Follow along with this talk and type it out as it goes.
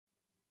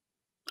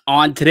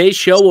On today's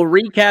show, we'll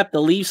recap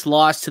the Leafs'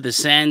 loss to the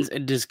Sens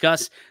and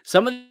discuss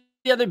some of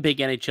the other big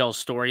NHL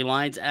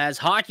storylines as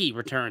hockey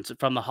returns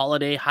from the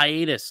holiday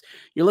hiatus.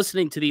 You're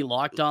listening to the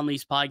Locked On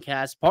Leafs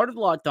podcast, part of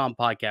the Locked On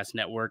Podcast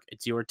Network.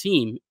 It's your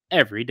team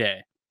every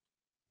day.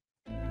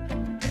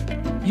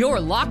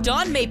 You're Locked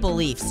On Maple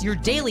Leafs, your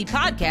daily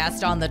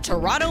podcast on the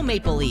Toronto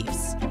Maple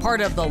Leafs,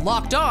 part of the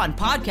Locked On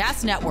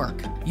Podcast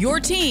Network. Your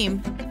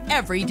team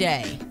every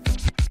day.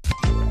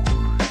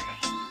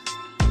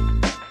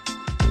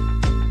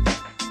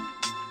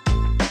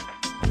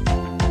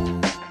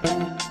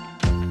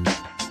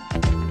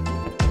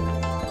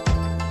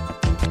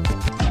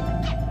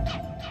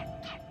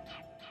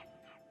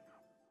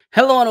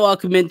 Hello and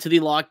welcome into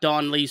the Locked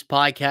On Leafs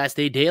podcast,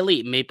 a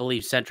daily Maple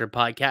Leaf-centric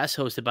podcast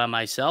hosted by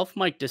myself,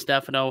 Mike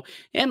DiStefano,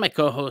 and my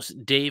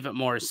co-host, Dave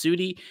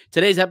Morassutti.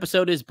 Today's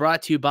episode is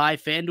brought to you by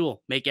FanDuel.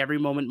 Make every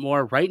moment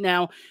more. Right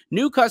now,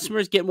 new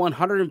customers get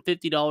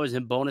 $150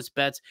 in bonus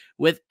bets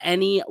with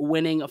any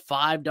winning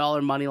 $5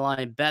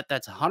 moneyline bet.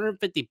 That's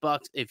 $150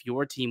 if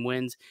your team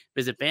wins.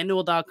 Visit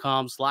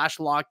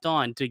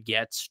FanDuel.com/lockedon to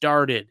get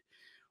started.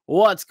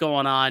 What's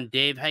going on,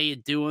 Dave? How you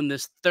doing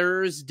this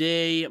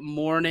Thursday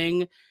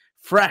morning?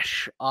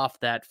 Fresh off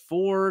that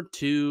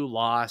 4-2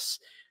 loss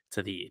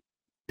to the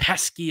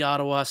pesky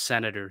Ottawa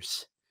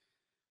Senators.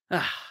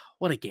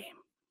 What a game.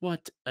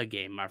 What a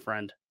game, my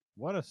friend.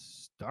 What a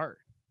start.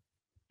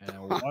 And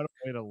what a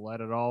way to let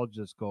it all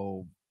just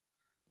go.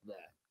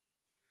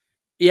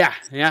 Yeah.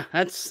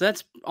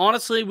 That's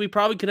honestly, we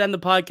probably could end the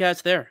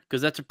podcast there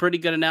because that's a pretty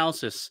good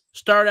analysis.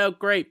 Start out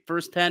great.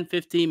 First 10,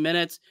 15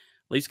 minutes.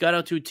 Leafs got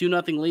out to a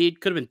 2-0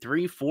 lead. Could have been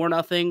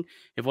 3-4-0 if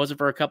it wasn't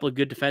for a couple of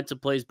good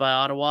defensive plays by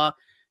Ottawa.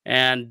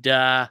 And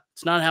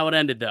it's not how it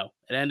ended, though.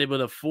 It ended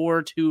with a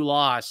 4-2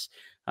 loss.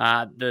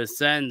 The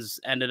Sens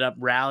ended up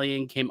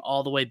rallying, came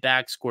all the way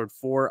back, scored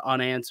 4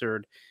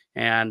 unanswered,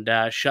 and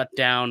shut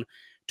down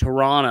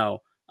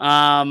Toronto.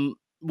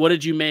 What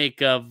did you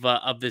make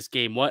of this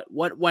game? What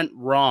went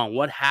wrong?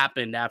 What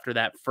happened after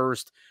that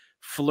first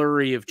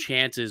flurry of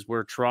chances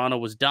where Toronto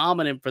was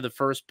dominant for the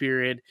first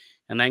period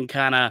and then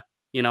kind of,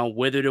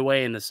 withered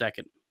away in the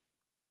second?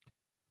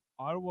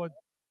 Ottawa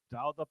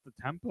dialed up the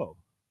tempo.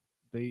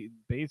 They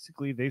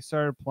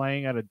started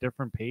playing at a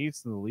different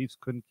pace, and the Leafs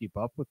couldn't keep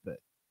up with it.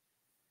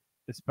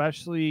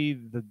 Especially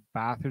the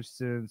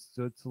Batherson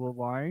Stützle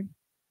line.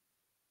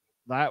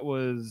 That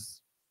was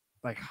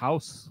like how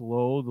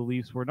slow the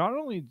Leafs were, not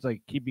only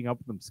like keeping up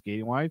with them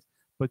skating wise,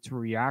 but to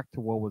react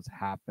to what was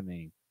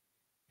happening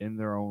in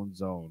their own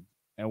zone.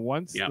 And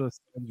once the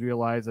Sens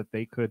realized that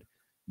they could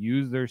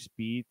use their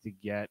speed to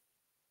get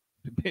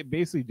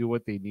basically do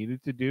what they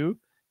needed to do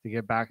to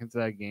get back into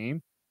that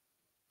game,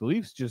 the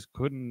Leafs just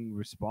couldn't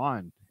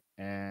respond.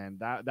 And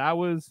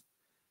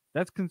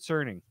that's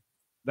concerning.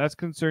 That's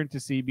concerning to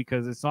see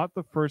because it's not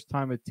the first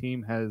time a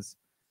team has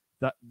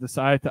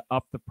decided to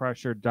up the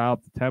pressure, dial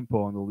up the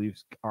tempo, and the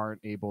Leafs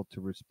aren't able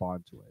to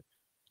respond to it.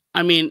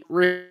 I mean,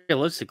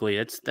 realistically,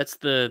 that's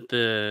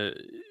the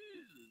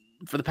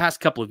for the past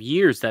couple of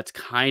years, that's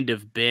kind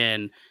of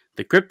been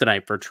the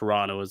kryptonite for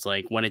Toronto, is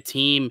like when a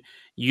team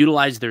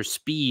utilizes their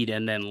speed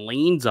and then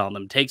leans on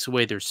them, takes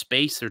away their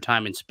space, their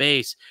time and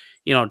space.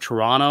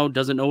 Toronto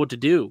doesn't know what to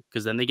do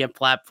because then they get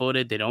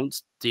flat-footed. They don't,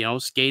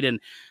 skate. And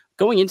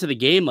going into the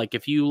game, like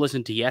if you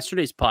listen to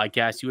yesterday's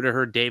podcast, you would have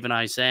heard Dave and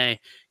I say,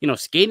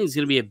 skating is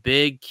going to be a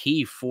big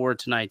key for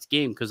tonight's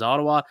game because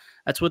Ottawa,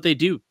 that's what they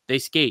do. They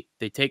skate.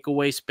 They take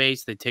away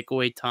space. They take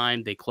away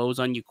time. They close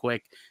on you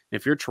quick. And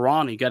if you're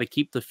Toronto, you got to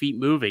keep the feet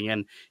moving.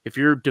 And if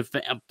you're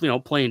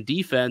playing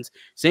defense,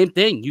 same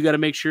thing. You got to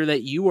make sure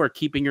that you are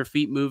keeping your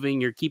feet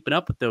moving. You're keeping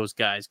up with those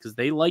guys because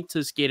they like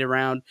to skate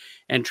around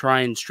and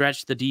try and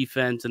stretch the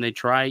defense, and they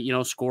try,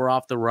 score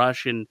off the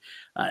rush. And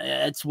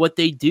it's what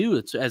they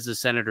do as the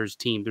Senators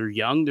team. They're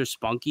young, they're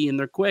spunky, and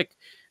they're quick.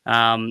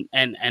 And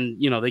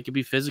they can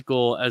be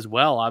physical as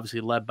well,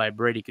 obviously led by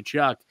Brady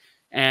Tkachuk.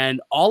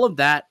 And all of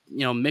that,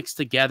 mixed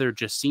together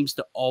just seems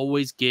to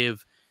always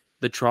give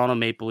the Toronto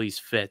Maple Leafs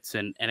fits.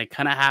 And it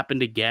kind of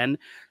happened again.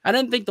 I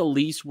didn't think the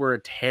Leafs were a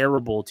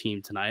terrible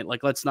team tonight.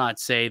 Like, let's not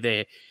say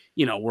they,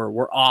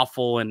 were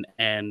awful and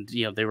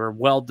they were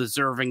well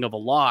deserving of a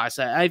loss.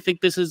 I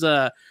think this is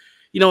a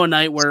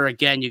night where,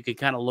 again, you could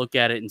kind of look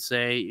at it and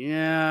say,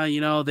 yeah,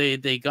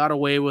 they got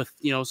away with,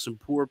 some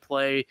poor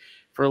play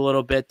for a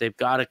little bit. They've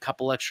got a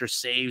couple extra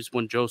saves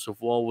when Joseph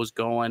Woll was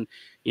going.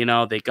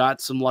 They got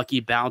some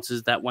lucky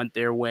bounces that went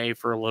their way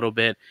for a little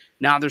bit.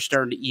 Now they're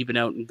starting to even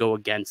out and go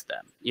against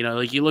them.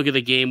 Like you look at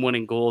the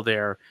game-winning goal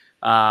there,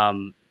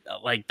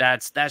 like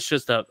that's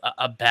just a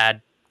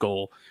bad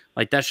goal.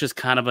 Like that's just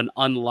kind of an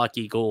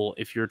unlucky goal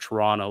if you're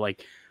Toronto.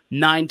 Like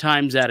 9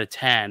 times out of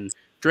 10,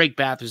 Drake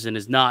Batherson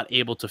is not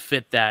able to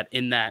fit that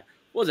in that.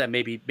 What was that?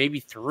 Maybe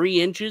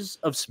 3 inches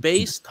of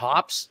space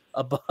tops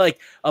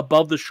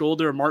above the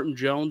shoulder of Martin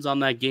Jones on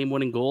that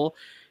game-winning goal.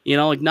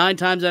 Like 9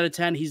 times out of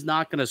 10, he's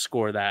not going to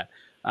score that.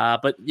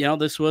 But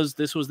this was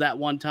that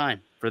one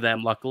time for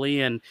them,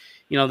 luckily, and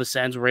the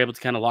Sens were able to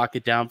kind of lock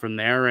it down from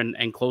there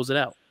and close it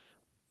out.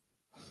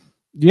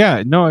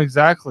 Yeah, no,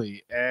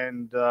 exactly.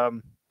 And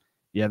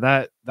Yeah,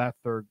 that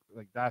third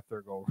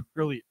goal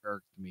really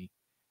irked me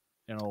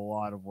in a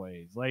lot of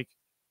ways. Like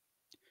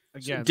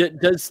again,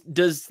 Does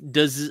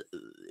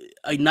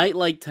a night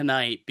like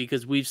tonight,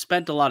 because we've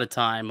spent a lot of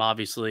time,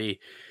 obviously,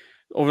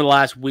 over the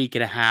last week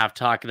and a half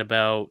talking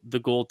about the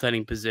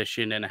goaltending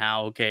position and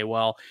how, okay,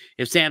 well,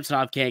 if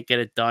Samsonov can't get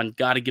it done,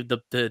 got to give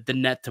the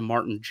net to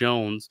Martin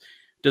Jones.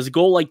 Does a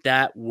goal like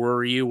that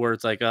worry you where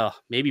it's like, oh,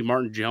 maybe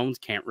Martin Jones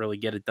can't really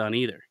get it done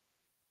either?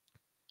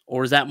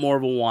 Or is that more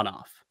of a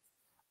one-off?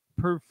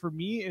 for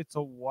me, it's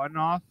a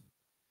one-off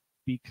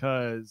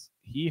because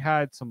he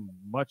had some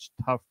much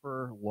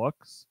tougher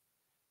looks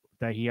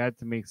that he had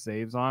to make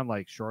saves on,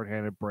 like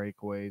shorthanded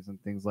breakaways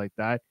and things like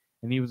that,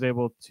 and he was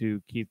able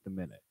to keep them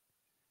in it.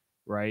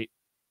 Right?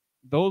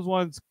 Those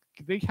ones,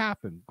 they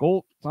happen.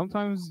 Goal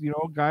sometimes,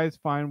 guys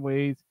find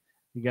ways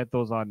to get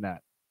those on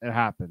net. It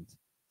happens.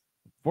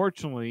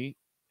 Fortunately,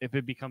 if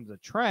it becomes a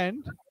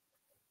trend,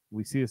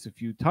 we see this a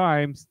few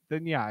times,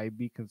 then yeah, I'd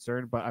be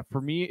concerned. But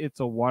for me, it's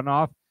a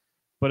one-off.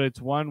 But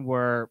it's one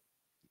where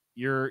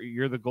you're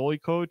the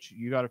goalie coach.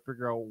 You got to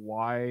figure out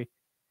why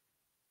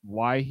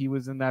he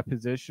was in that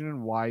position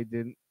and why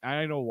didn't.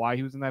 I know why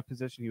he was in that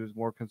position. He was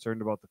more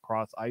concerned about the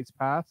cross ice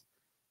pass,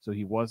 so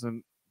he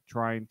wasn't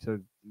trying to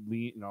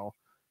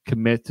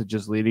commit to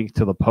just leading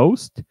to the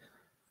post.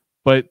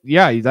 But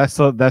yeah, that's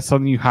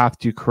something you have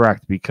to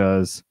correct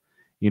because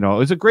it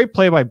was a great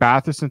play by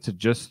Batherson to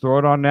just throw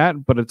it on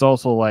net, but it's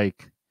also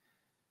like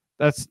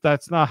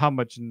that's not how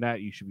much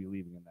net you should be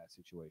leaving in that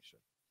situation.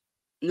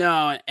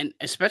 No, and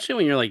especially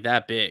when you're like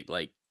that big,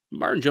 like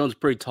Martin Jones, is a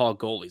pretty tall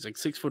goalie. He's like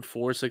 6'4",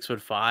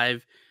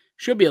 6'5".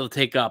 Should be able to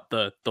take up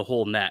the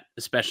whole net,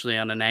 especially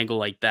on an angle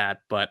like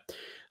that. But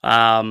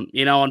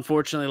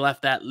unfortunately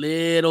left that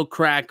little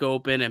crack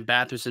open and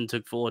Batherson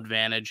took full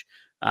advantage.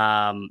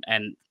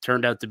 And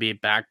turned out to be a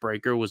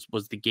backbreaker,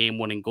 was the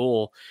game-winning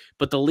goal.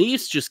 But the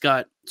Leafs just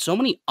got so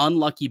many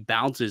unlucky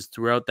bounces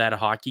throughout that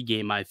hockey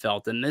game, I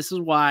felt. And this is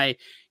why,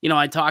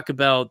 I talk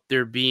about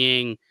there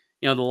being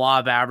the law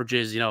of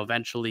averages,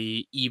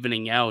 eventually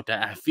evening out.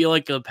 I feel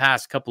like the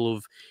past couple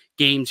of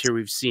games here,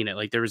 we've seen it.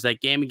 Like there was that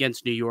game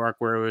against New York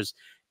where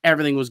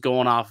everything was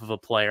going off of a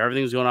player,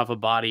 everything was going off a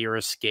body or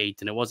a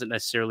skate, and it wasn't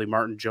necessarily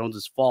Martin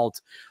Jones's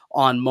fault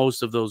on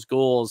most of those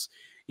goals.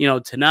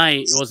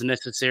 Tonight, it wasn't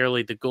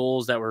necessarily the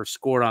goals that were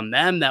scored on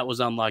them that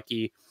was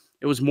unlucky.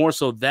 It was more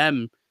so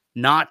them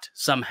not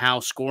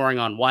somehow scoring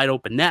on wide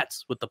open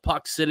nets with the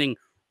puck sitting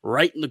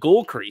right in the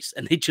goal crease,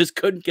 and they just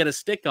couldn't get a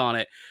stick on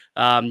it.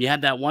 You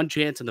had that one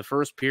chance in the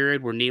first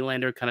period where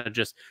Nylander kind of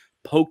just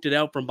poked it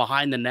out from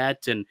behind the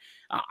net, and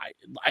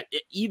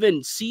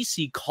even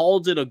CC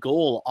called it a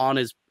goal on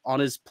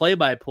his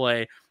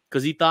play-by-play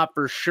because he thought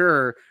for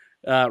sure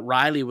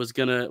Riley was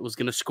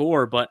gonna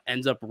score, but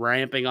ends up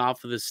ramping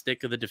off of the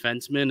stick of the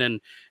defenseman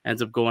and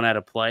ends up going out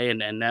of play,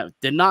 and that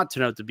did not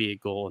turn out to be a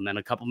goal. And then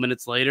a couple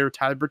minutes later,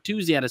 Tyler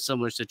Bertuzzi had a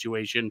similar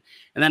situation,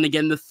 and then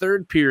again the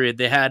third period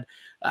they had.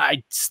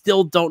 I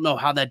still don't know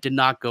how that did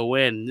not go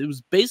in. It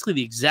was basically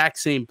the exact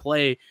same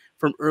play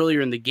from earlier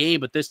in the game,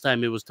 but this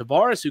time it was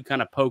Tavares who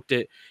kind of poked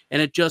it,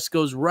 and it just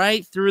goes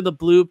right through the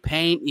blue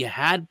paint. You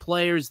had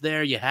players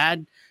there. You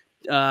had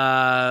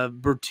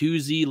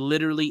Bertuzzi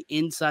literally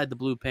inside the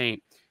blue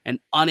paint and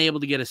unable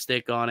to get a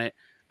stick on it.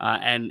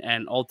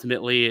 And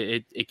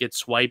ultimately it gets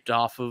swiped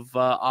off of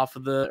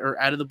the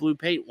or out of the blue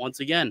paint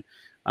once again.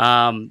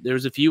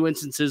 There's a few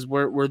instances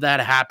where that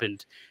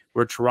happened,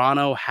 where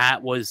Toronto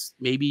was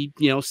maybe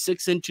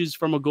 6 inches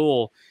from a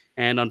goal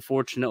and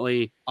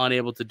unfortunately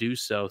unable to do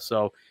so.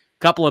 So a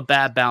couple of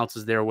bad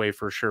bounces their way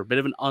for sure. Bit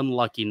of an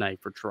unlucky night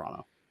for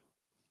Toronto.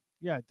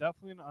 Yeah,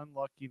 definitely an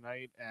unlucky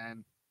night,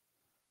 and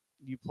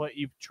you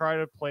try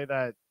to play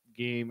that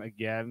game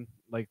again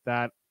like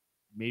that.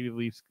 Maybe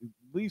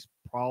Leafs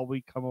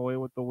probably come away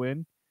with the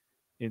win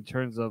in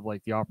terms of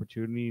like the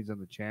opportunities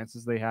and the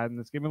chances they had in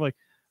this game. And like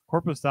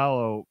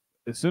Korpisalo,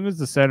 as soon as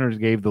the Senators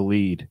gave the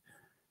lead,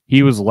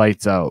 he was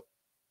lights out.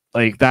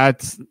 Like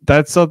that's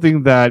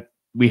something that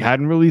we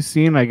hadn't really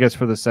seen, I guess,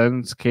 for the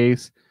Sens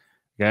case.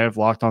 Again, if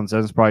Locked On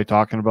Sens probably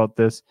talking about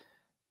this,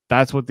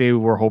 that's what they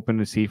were hoping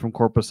to see from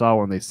Korpisalo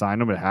when they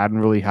signed him. It hadn't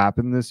really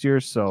happened this year,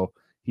 so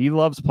he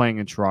loves playing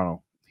in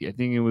Toronto. I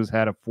think it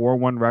had a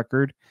 4-1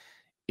 record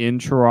in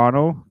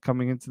Toronto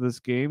coming into this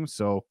game,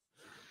 so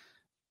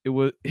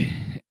it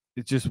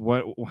just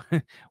went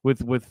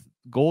with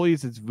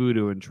goalies. It's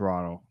voodoo in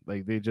Toronto.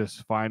 Like they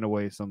just find a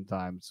way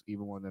sometimes,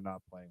 even when they're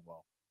not playing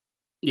well.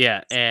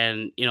 Yeah,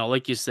 and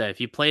like you said,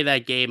 if you play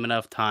that game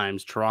enough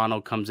times,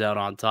 Toronto comes out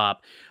on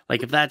top.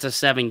 Like if that's a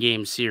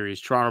 7-game series,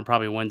 Toronto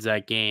probably wins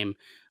that game,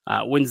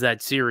 wins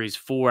that series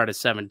 4 out of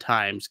 7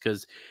 times,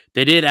 because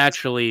they did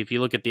actually, if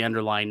you look at the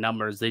underlying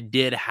numbers, they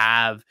did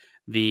have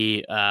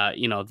the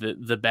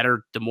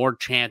the more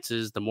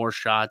chances, the more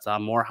shots,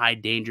 more high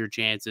danger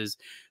chances,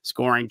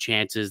 scoring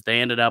chances.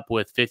 They ended up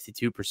with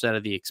 52%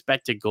 of the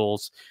expected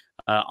goals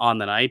on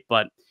the night,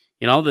 but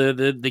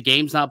the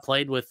game's not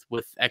played with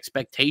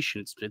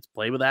expectations. It's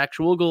played with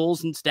actual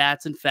goals and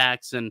stats and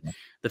facts. And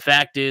the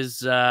fact is,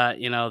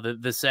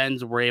 the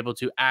Sens were able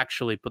to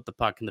actually put the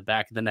puck in the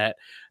back of the net,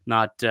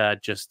 not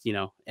just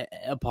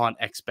upon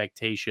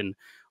expectation,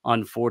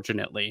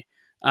 unfortunately.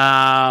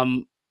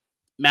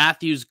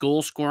 Matthews'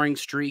 goal scoring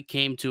streak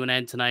came to an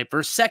end tonight. For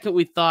a second,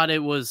 we thought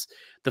it was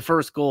the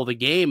first goal of the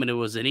game, and it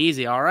was an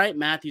easy, all right,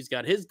 Matthews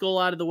got his goal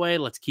out of the way.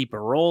 Let's keep it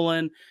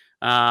rolling.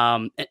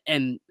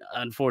 And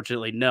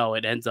unfortunately, no,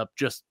 it ends up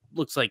just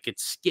looks like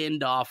it's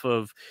skinned off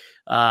of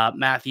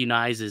Matthew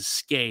Knies'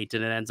 skate,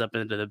 and it ends up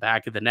into the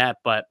back of the net.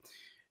 But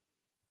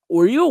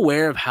were you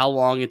aware of how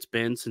long it's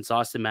been since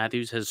Auston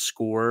Matthews has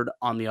scored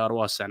on the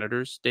Ottawa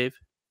Senators, Dave?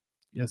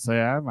 Yes, I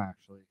am,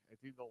 actually. I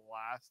think the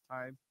last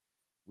time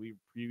we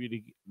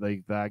previewed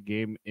that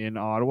game in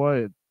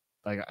Ottawa,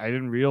 I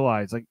didn't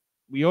realize,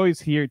 we always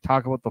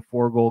talk about the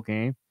 4-goal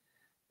game.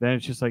 Then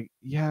it's just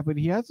yeah, but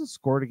he hasn't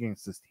scored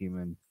against this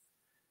team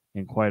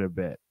in quite a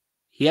bit.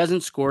 He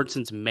hasn't scored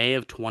since May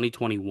of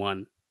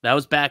 2021. That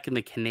was back in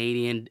the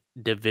Canadian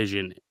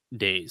division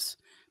days.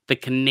 The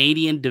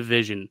Canadian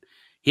division.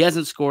 He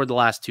hasn't scored the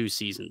last 2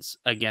 seasons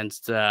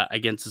against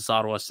this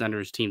Ottawa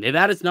Senators team. They've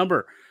had his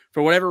number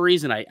for whatever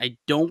reason. I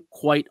don't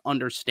quite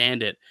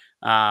understand it.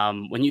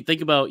 When you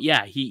think about,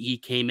 he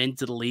came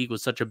into the league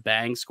with such a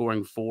bang,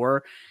 scoring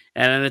 4,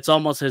 and it's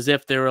almost as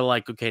if they were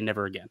like, okay,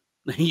 never again.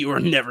 You are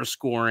never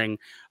scoring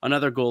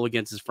another goal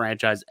against his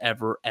franchise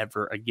ever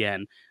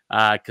again.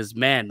 Because,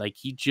 man,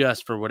 he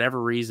just, for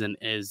whatever reason,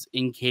 is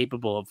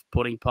incapable of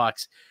putting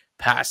pucks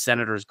past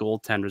Senators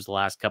goaltenders the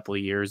last couple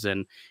of years.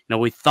 And,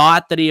 we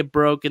thought that he had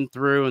broken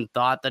through and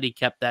thought that he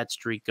kept that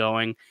streak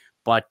going,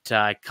 but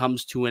it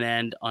comes to an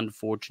end,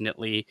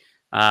 unfortunately.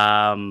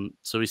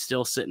 So he's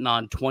still sitting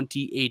on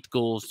 28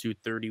 goals through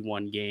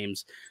 31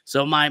 games.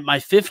 So my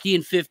 50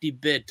 and 50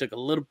 bid took a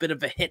little bit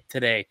of a hit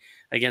today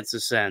against the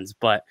Sens,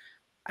 but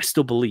I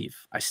still believe,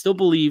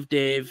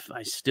 Dave.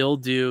 I still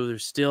do.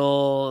 There's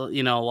still,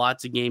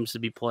 lots of games to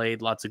be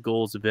played, lots of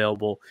goals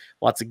available,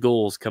 lots of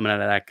goals coming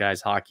out of that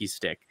guy's hockey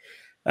stick.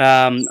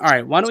 All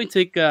right, why don't we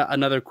take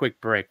another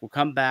quick break? We'll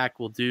come back.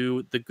 We'll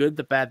do the good,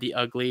 the bad, the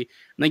ugly,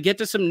 and then get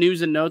to some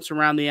news and notes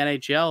around the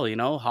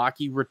NHL.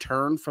 Hockey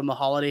returned from the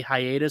holiday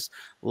hiatus.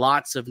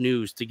 Lots of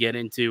news to get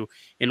into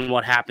in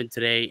what happened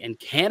today in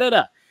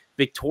Canada.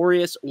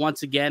 Victorious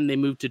once again. They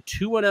moved to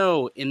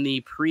 2-0 in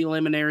the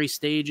preliminary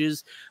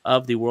stages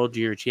of the World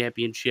Junior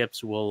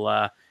Championships. We'll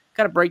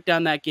kind of break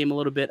down that game a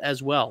little bit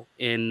as well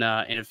in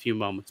a few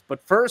moments.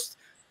 But first,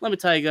 let me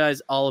tell you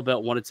guys all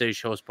about one of today's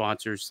show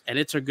sponsors, and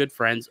it's our good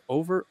friends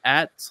over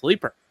at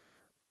Sleeper.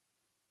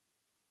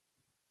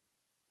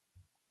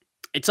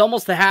 It's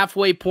almost the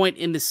halfway point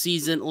in the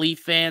season, Leaf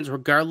fans.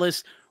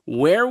 Regardless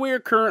where we're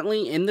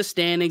currently in the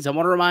standings, I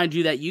want to remind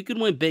you that you can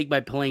win big by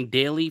playing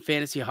daily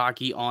fantasy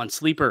hockey on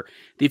Sleeper,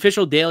 the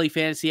official daily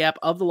fantasy app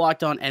of the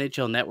Locked On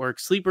NHL Network.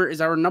 Sleeper is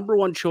our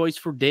 #1 choice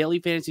for daily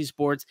fantasy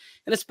sports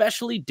and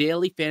especially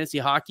daily fantasy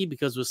hockey,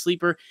 because with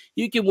Sleeper,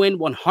 you can win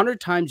 100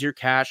 times your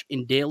cash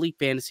in daily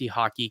fantasy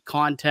hockey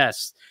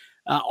contests.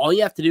 All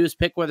you have to do is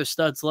pick whether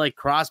studs like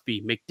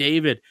Crosby,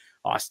 McDavid,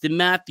 Auston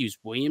Matthews,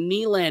 William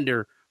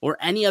Nylander, or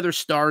any other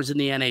stars in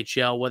the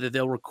NHL, whether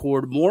they'll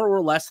record more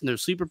or less than their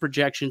sleeper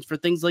projections for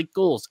things like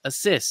goals,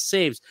 assists,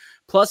 saves,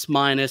 plus,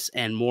 minus,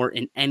 and more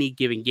in any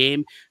given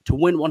game. To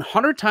win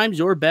 100 times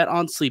your bet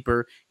on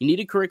Sleeper, you need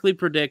to correctly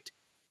predict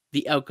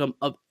the outcome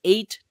of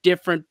 8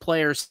 different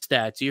player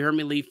stats. You heard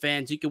me, Leaf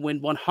fans. You can win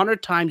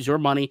 100 times your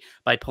money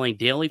by playing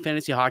daily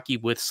fantasy hockey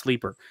with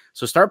Sleeper.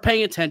 So start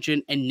paying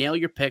attention and nail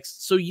your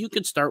picks so you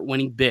can start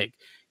winning big.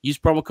 Use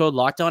promo code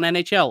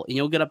LOCKEDONNHL and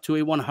you'll get up to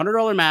a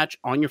 $100 match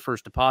on your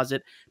first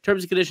deposit.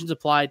 Terms and conditions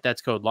apply.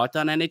 That's code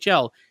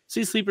LOCKEDONNHL.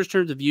 See Sleeper's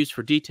terms of use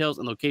for details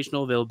and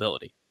locational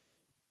availability.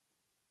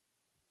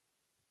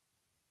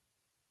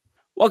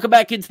 Welcome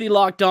back into the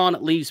Locked On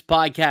Leafs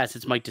podcast.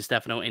 It's Mike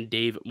DiStefano and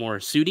Dave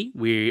Morassutti.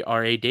 We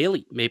are a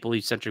daily Maple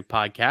Leaf-centric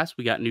podcast.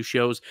 We got new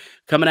shows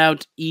coming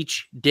out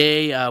each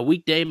day,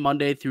 weekday,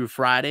 Monday through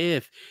Friday.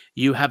 If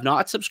you have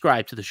not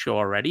subscribed to the show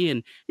already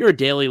and you're a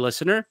daily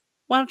listener,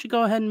 why don't you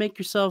go ahead and make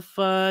yourself,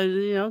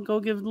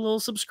 go give it a little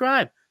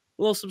subscribe.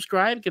 You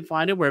can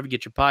find it wherever you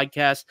get your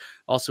podcast.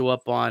 Also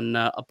up on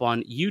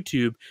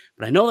YouTube.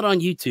 But I know that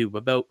on YouTube,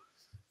 about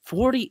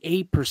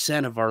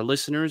 48% of our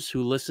listeners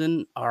who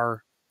listen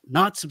are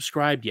not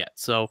subscribed yet.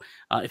 So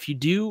if you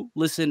do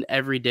listen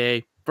every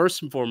day,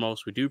 first and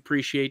foremost, we do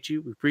appreciate you.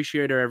 We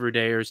appreciate our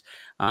everydayers,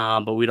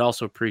 but we'd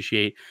also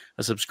appreciate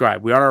a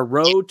subscribe. We are on our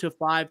road to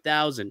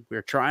 5,000.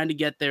 We're trying to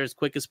get there as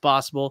quick as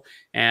possible,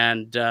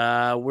 and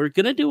we're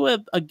going to do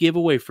a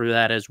giveaway for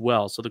that as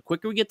well. So the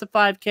quicker we get to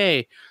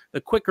 5K,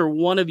 the quicker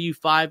one of you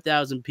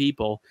 5,000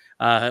 people,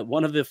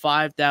 one of the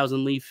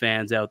 5,000 Leaf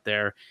fans out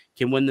there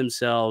can win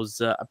themselves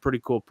a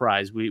pretty cool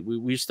prize.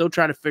 We're still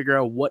trying to figure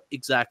out what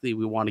exactly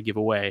we want to give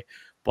away,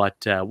 but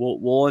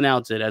we'll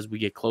announce it as we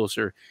get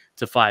closer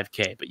to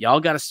 5K. But y'all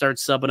got to start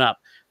subbing up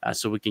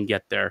so we can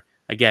get there.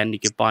 Again, you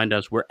can find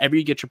us wherever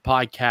you get your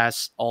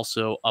podcasts,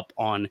 also up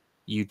on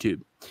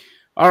YouTube.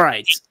 All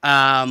right.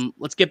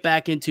 Let's get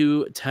back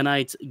into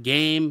tonight's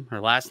game,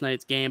 or last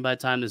night's game by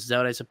the time this is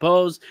out, I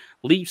suppose.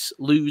 Leafs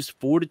lose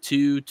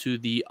 4-2 to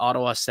the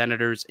Ottawa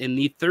Senators in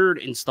the third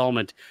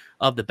installment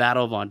of the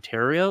Battle of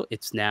Ontario.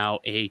 It's now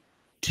a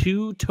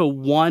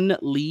 2-1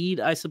 lead,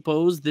 I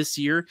suppose, this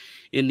year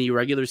in the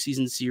regular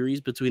season series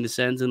between the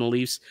Sens and the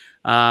Leafs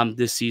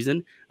this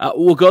season.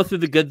 We'll go through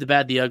the good, the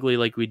bad, the ugly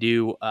like we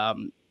do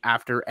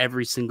after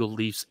every single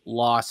Leafs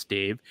loss,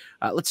 Dave.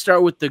 Let's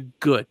start with the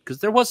good, because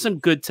there was some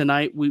good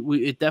tonight.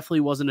 It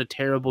definitely wasn't a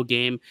terrible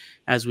game,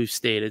 as we've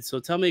stated. So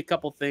tell me a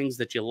couple things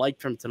that you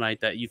liked from tonight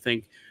that you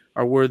think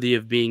are worthy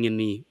of being in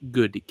the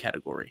good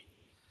category.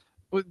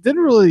 Well, it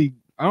didn't really,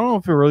 I don't know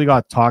if it really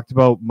got talked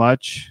about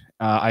much.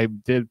 I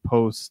did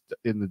post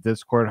in the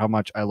Discord how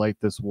much I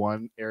liked this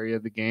one area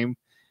of the game,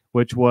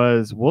 which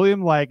was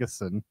William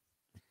Lagesson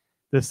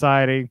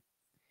deciding,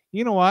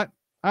 you know what?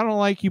 I don't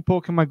like you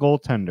poking my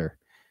goaltender.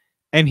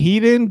 And he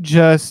didn't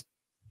just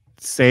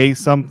say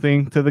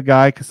something to the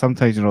guy, because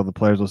sometimes, you know, the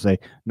players will say,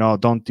 no,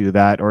 don't do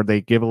that, or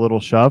they give a little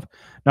shove.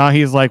 Now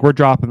he's like, we're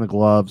dropping the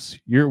gloves.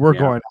 We're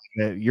going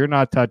at it. You're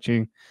not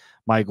touching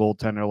my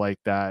goaltender like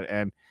that.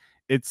 And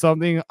it's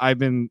something I've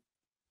been,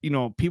 you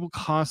know, people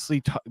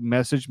constantly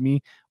message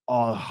me,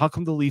 oh, how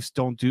come the Leafs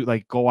don't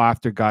go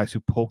after guys who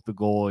poke the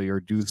goalie or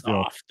do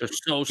soft? They're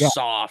so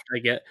soft. I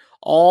get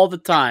all the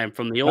time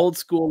from the old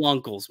school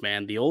uncles,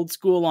 man. The old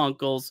school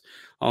uncles,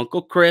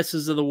 Uncle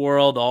Chris's of the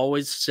world,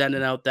 always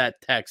sending out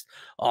that text.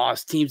 Oh,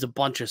 this team's a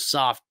bunch of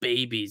soft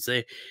babies.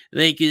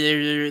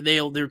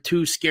 They're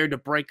too scared to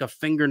break a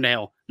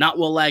fingernail. Not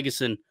Will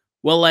Lagesson.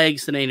 Will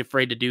Lagesson ain't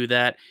afraid to do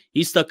that.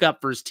 He stuck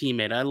up for his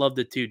teammate. I loved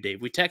it too,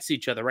 Dave. We texted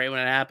each other right when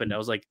it happened. I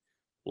was like,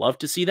 love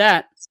to see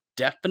that.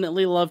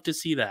 Definitely love to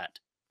see that.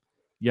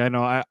 Yeah,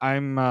 no,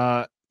 I'm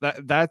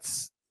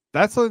that's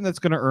something that's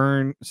going to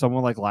earn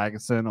someone like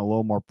Lagesson a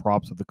little more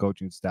props with the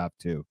coaching staff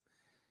too,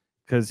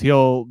 because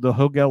he'll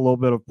get a little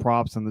bit of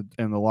props in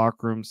the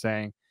locker room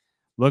saying,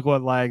 "Look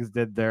what Lags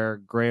did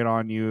there, great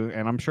on you."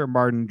 And I'm sure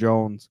Martin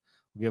Jones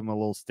will give him a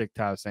little stick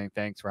tap saying,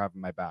 "Thanks for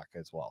having my back"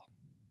 as well.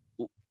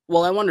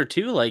 Well, I wonder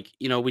too, like,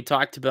 you know, we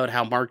talked about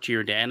how Mark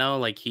Giordano,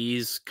 like,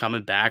 he's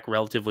coming back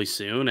relatively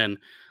soon, and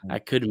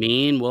that could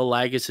mean Will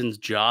Lagesson's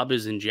job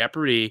is in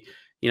jeopardy.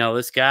 You know,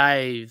 this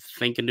guy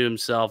thinking to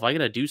himself, I got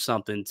to do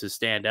something to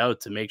stand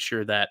out to make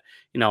sure that,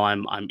 you know,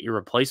 I'm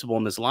irreplaceable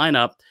in this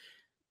lineup.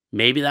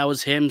 Maybe that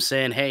was him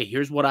saying, hey,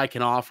 here's what I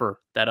can offer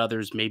that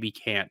others maybe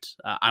can't.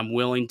 I'm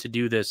willing to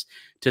do this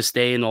to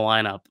stay in the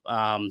lineup.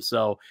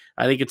 So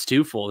I think it's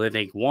twofold. I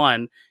think,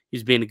 one,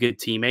 he's being a good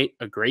teammate,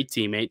 a great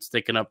teammate,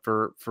 sticking up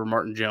for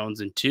Martin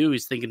Jones. And two,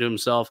 he's thinking to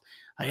himself,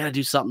 I got to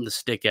do something to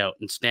stick out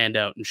and stand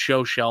out and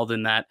show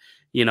Sheldon that,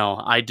 you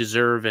know, I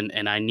deserve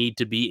and I need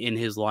to be in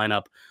his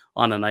lineup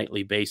on a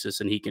nightly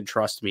basis and he can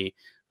trust me.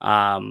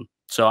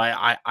 So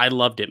I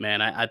loved it,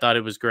 man. I thought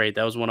it was great.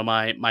 That was one of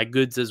my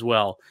goods as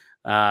well.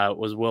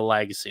 Was Will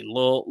Lagesson,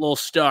 little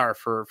star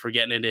for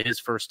getting into his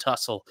first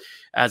tussle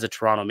as a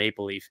Toronto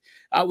Maple Leaf.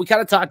 We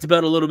kind of talked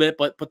about it a little bit,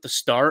 but the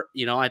start,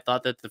 you know, I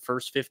thought that the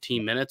first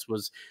 15 minutes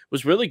was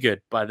really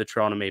good by the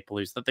Toronto Maple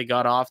Leafs. That they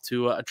got off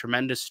to a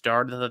tremendous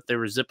start. That they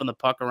were zipping the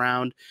puck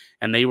around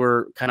and they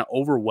were kind of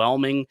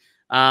overwhelming.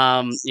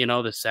 You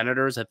know, the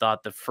Senators. I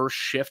thought the first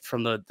shift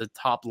from the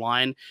top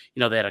line, you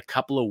know, they had a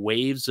couple of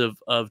waves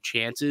of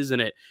chances,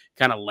 and it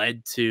kind of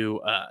led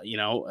to you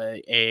know,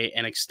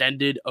 an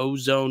extended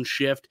ozone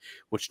shift,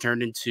 which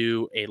turned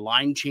into a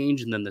line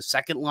change, and then the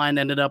second line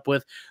ended up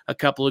with a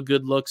couple of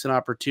good looks and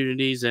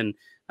opportunities, and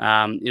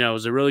you know, it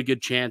was a really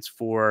good chance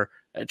for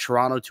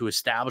Toronto to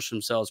establish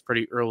themselves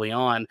pretty early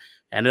on.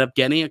 Ended up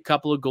getting a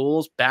couple of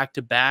goals back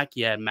to back.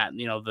 Yeah, Matt,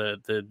 you know,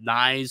 the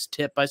Nyes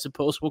tip, I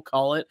suppose we'll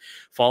call it,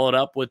 followed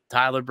up with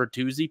Tyler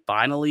Bertuzzi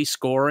finally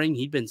scoring.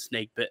 He'd been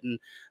snake bitten.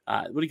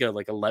 What do you got,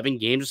 like 11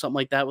 games or something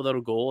like that without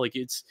a goal? Like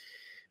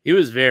he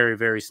was very,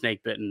 very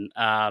snake bitten.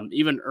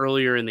 Even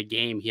earlier in the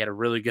game, he had a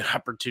really good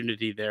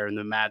opportunity there in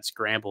the mad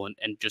scramble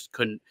and just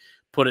couldn't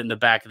put it in the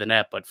back of the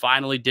net, but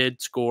finally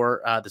did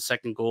score the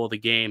second goal of the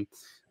game.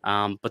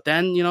 But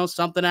then, you know,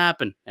 something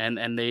happened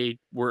and they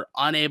were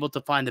unable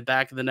to find the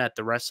back of the net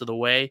the rest of the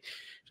way.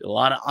 A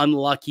lot of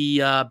unlucky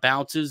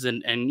bounces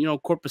and, you know,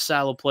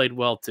 Korpisalo played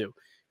well too.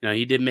 You know,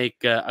 he did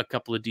make a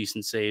couple of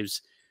decent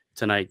saves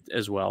tonight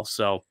as well.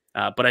 So,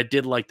 but I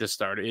did like the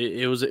start.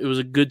 It was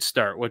a good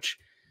start, which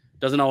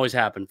doesn't always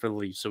happen for the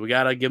Leafs. So we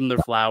got to give them their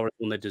flowers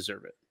when they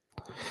deserve it.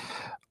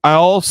 I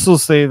also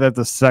say that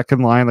the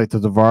second line, like the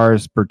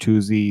Tavares,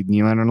 Bertuzzi,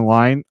 Nylander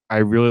line, I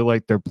really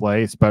like their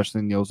play, especially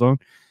in the ozone,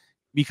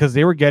 because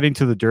they were getting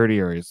to the dirty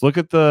areas. Look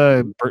at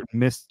the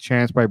missed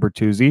chance by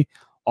Bertuzzi.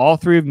 All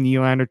three of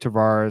Nylander,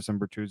 Tavares, and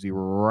Bertuzzi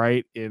were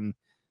right in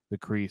the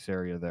crease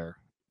area there.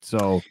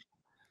 So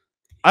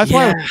that's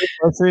why I'm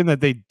frustrated that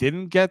they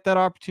didn't get that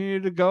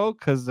opportunity to go,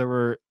 because there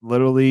were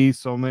literally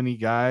so many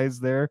guys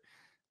there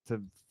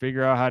to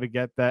figure out how to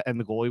get that, and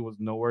the goalie was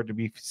nowhere to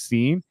be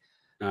seen.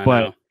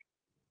 But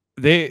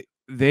they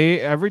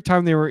every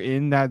time they were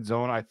in that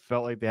zone, I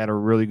felt like they had a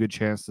really good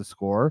chance to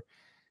score.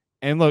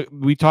 And look,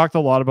 we talked a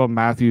lot about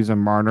Matthews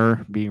and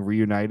Marner being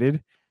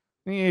reunited.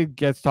 It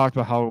gets talked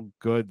about how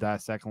good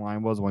that second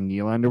line was when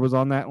Nylander was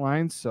on that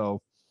line.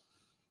 So,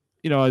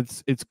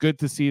 it's good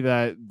to see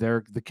that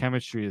the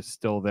chemistry is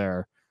still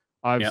there.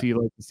 Obviously,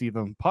 you like to see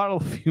them puddle a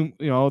few,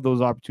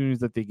 those opportunities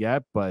that they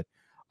get, but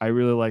I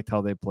really liked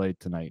how they played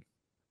tonight.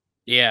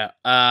 Yeah.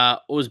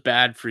 What was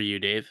bad for you,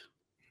 Dave?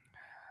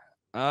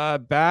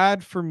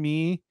 Bad for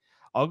me.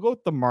 I'll go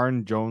with the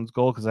Martin Jones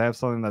goal because I have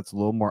something that's a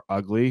little more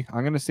ugly.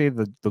 I'm gonna say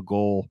the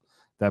goal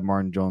that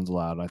Martin Jones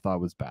allowed, I thought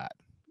was bad.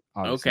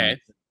 Obviously,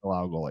 Okay.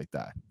 allow a goal like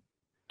that.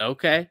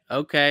 Okay.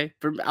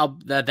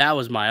 That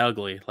was my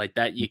ugly. Like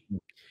that,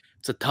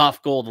 it's a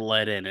tough goal to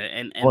let in,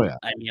 Oh yeah,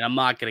 I mean, I'm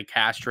not gonna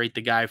castrate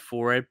the guy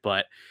for it,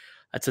 but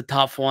that's a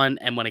tough one.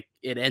 And when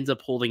it ends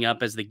up holding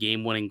up as the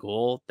game winning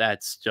goal,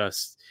 that's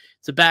just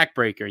it's a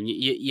backbreaker, and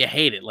you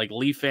hate it. Like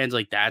Leaf fans,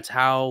 like that's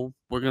how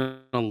we're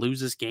gonna lose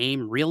this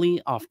game,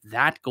 really, off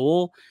that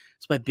goal.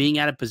 It's by being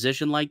out of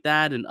position like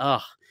that, and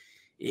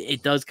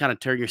it does kind of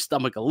turn your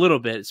stomach a little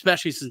bit,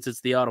 especially since it's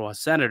the Ottawa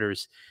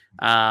Senators.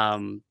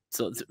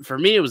 So for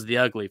me, it was the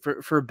ugly.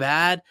 For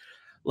bad,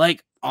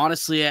 like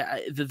honestly,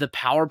 the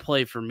power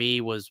play for me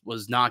was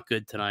not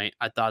good tonight.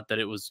 I thought that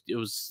it was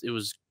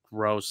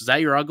gross. Is that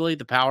your ugly?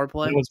 The power that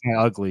play? was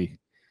my ugly.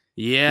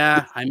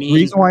 Yeah, I The mean,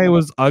 reason why it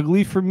was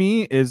ugly for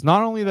me is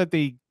not only that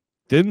they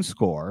didn't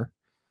score,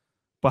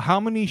 but how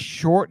many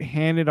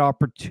shorthanded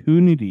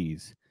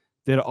opportunities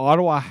did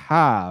Ottawa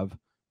have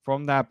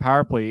from that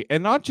power play?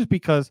 And not just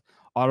because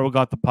Ottawa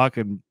got the puck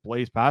and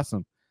blazed past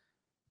them.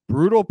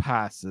 Brutal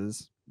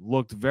passes,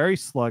 looked very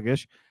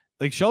sluggish.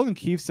 Like Sheldon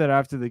Keefe said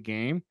after the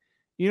game,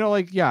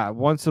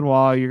 once in a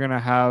while you're going to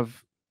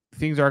have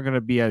things aren't going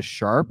to be as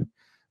sharp.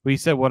 But he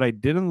said, what I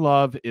didn't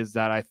love is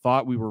that I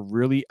thought we were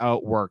really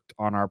outworked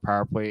on our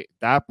power play.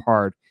 That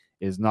part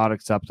is not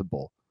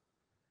acceptable.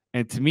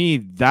 And to me,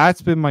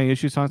 that's been my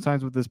issue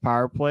sometimes with this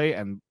power play.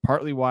 And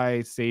partly why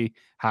I say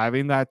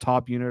having that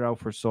top unit out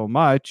for so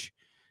much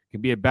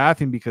can be a bad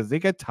thing because they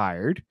get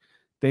tired,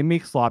 they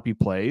make sloppy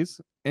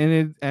plays, and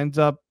it ends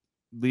up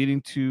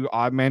leading to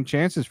odd man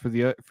chances for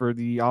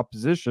the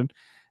opposition.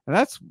 And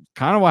that's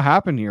kind of what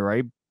happened here,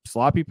 right?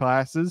 Sloppy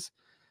passes,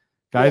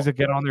 guys that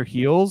get on their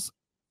heels,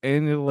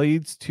 and it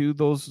leads to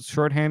those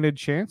shorthanded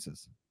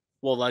chances.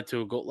 well, led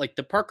to a goal like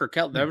the Parker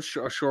Kelly. That was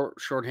a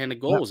shorthanded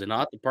goal, was it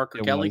not? The Parker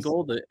It Kelly was.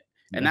 goal,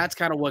 and that's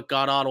kind of what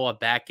got Ottawa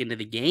back into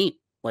the game.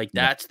 Like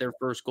that's their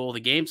first goal of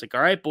the game. It's like,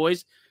 all right,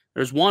 boys,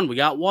 there's one. We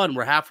got one.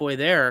 We're halfway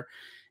there.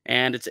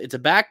 And it's a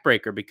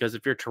backbreaker because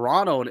if you're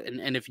Toronto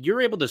and if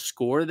you're able to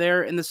score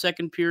there in the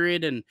second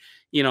period and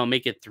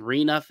make it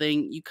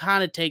 3-0, you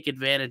kind of take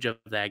advantage of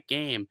that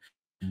game.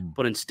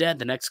 But instead,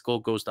 the next goal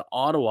goes to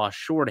Ottawa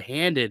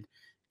shorthanded,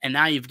 and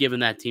now you've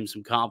given that team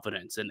some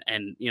confidence.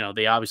 And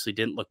they obviously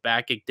didn't look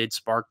back. It did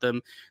spark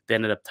them. They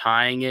ended up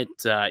tying it,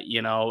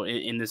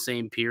 in the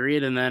same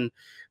period, and then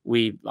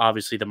we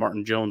obviously the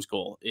Martin Jones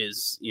goal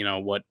is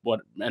what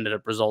ended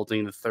up resulting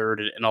in the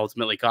third and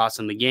ultimately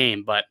costing the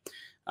game. But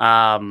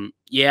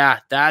yeah,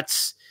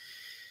 that's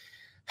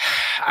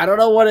I don't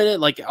know what it is.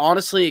 Like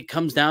honestly, it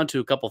comes down to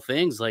a couple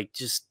things. Like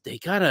just they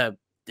gotta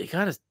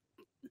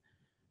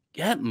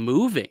get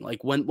moving.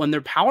 Like when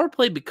their power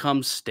play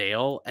becomes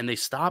stale and they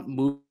stop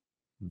moving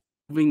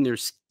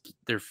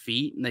their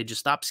feet and they just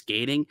stop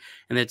skating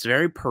and it's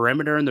very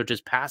perimeter and they're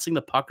just passing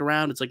the puck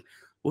around. It's like,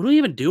 what are we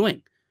even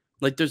doing?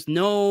 Like there's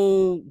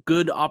no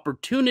good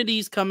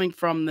opportunities coming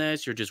from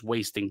this. You're just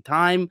wasting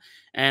time,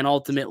 and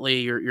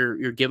ultimately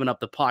you're giving up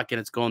the puck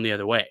and it's going the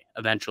other way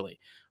eventually,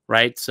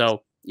 right?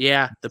 So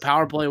yeah, the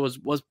power play was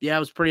it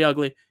was pretty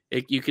ugly.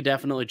 You could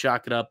definitely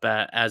chalk it up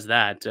as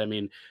that. I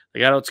mean, they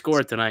got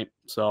outscored tonight,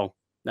 so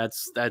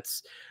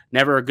that's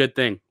never a good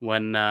thing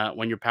when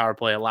your power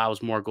play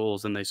allows more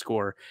goals than they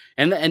score.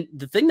 And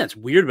the thing that's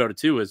weird about it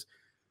too is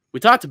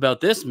we talked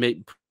about this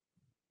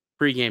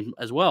pregame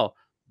as well.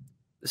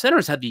 The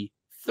Senators had the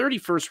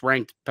 31st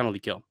ranked penalty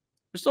kill.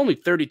 There's only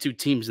 32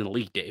 teams in the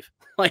league, Dave.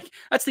 Like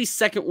that's the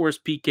second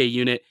worst PK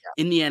unit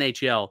in the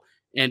NHL,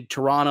 and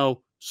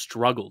Toronto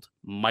struggled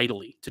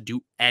mightily to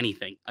do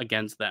anything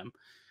against them.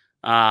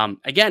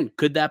 Again,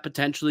 could that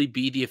potentially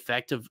be the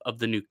effect of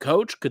the new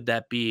coach? Could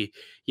that be,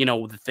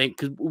 the thing?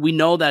 Because we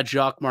know that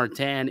Jacques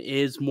Martin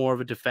is more of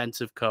a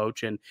defensive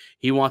coach and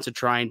he wants to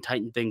try and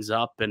tighten things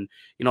up. And,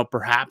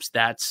 perhaps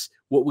that's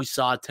what we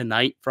saw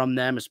tonight from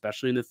them,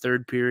 especially in the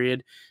third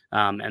period.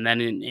 And then,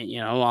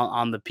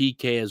 on the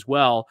PK as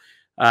well.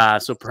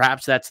 So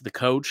perhaps that's the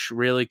coach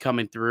really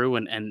coming through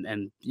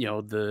and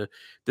the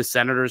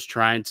Senators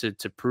trying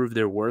to prove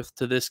their worth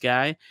to this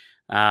guy.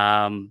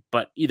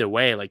 But either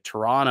way, like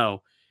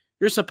Toronto,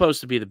 you're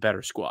supposed to be the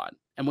better squad.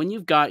 And when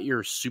you've got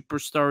your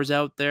superstars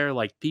out there,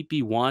 like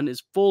PP1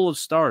 is full of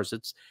stars.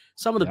 It's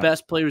some of the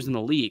best players in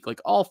the league.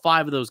 Like all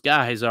 5 of those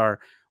guys are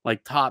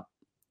like top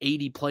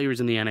 80 players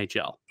in the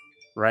NHL,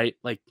 right?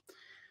 Like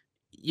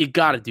you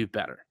got to do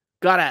better.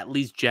 Got to at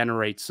least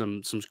generate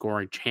some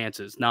scoring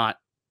chances, not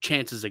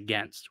chances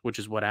against, which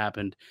is what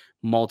happened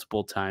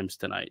multiple times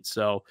tonight.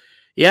 So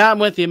yeah, I'm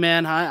with you,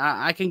 man.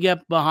 I can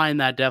get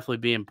behind that definitely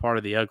being part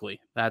of the ugly.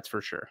 That's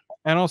for sure.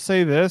 And I'll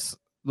say this,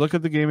 look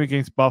at the game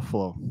against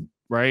Buffalo.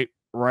 right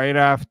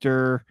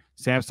after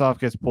Samsonov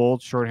gets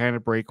pulled,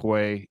 shorthanded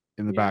breakaway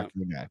in the back of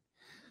the net.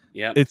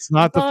 Yeah, it's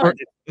not the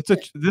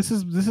first. This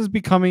is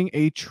becoming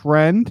a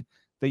trend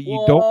that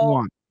you don't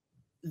want.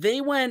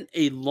 They went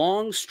a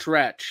long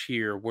stretch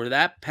here where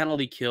that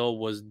penalty kill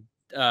was.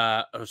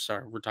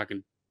 We're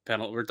talking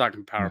penalty. We're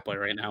talking power play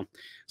right now.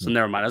 So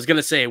never mind. I was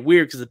gonna say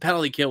weird because the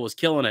penalty kill was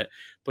killing it,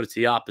 but it's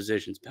the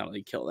opposition's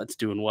penalty kill that's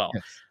doing well.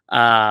 Yes.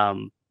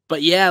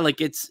 But yeah,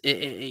 like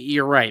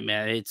you're right,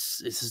 man.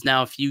 This is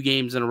now a few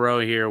games in a row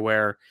here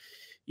where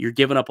you're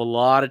giving up a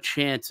lot of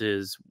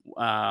chances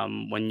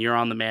when you're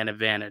on the man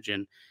advantage,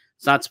 and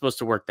it's not supposed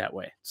to work that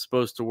way. It's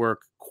supposed to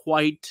work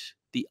quite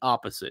the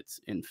opposite,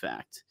 in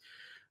fact.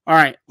 All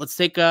right, let's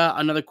take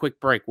another quick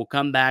break. We'll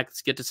come back.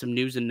 Let's get to some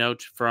news and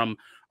notes from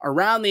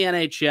around the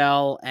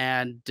NHL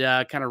and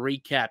kind of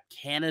recap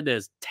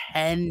Canada's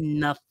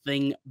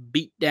 10-0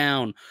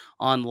 beatdown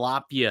on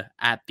Latvia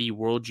at the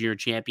World Junior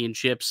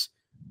Championships.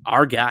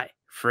 Our guy,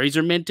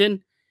 Fraser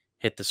Minton,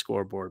 hit the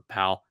scoreboard,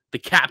 pal. The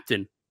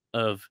captain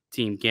of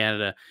Team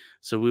Canada.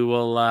 So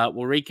we'll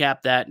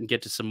recap that and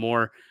get to some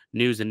more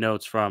news and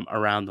notes from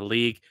around the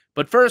league.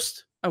 But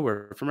first, a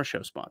word from our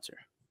show sponsor.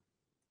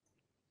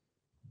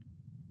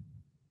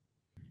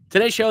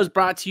 Today's show is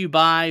brought to you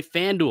by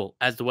FanDuel.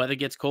 As the weather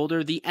gets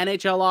colder, the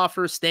NHL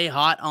offers stay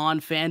hot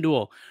on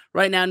FanDuel.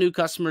 Right now, new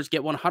customers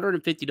get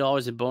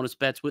 $150 in bonus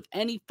bets with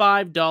any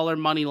 $5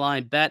 money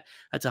line bet.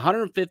 That's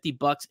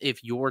 $150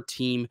 if your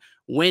team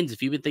wins.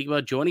 If you've been thinking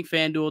about joining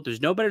FanDuel,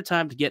 there's no better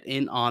time to get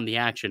in on the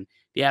action.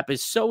 The app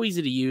is so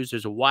easy to use.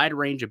 There's a wide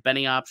range of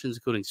betting options,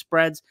 including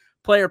spreads,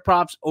 player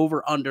props,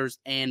 over-unders,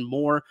 and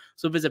more.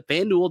 So visit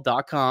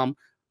FanDuel.com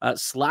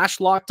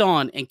 /locked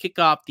on and kick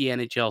off the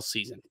NHL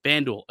season.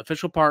 FanDuel,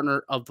 official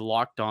partner of the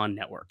Locked On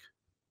Network.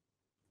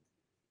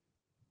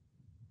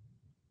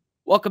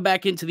 Welcome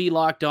back into the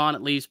Locked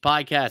On Leafs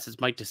podcast.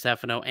 It's Mike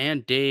DiStefano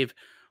and Dave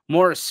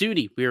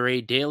Morassutti. We are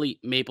a daily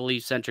Maple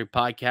Leaf centric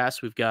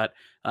podcast. We've got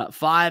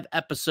 5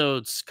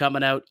 episodes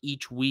coming out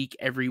each week,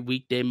 every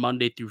weekday,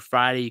 Monday through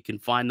Friday. You can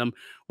find them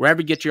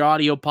wherever you get your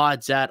audio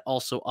pods at,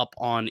 also up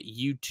on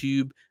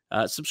YouTube.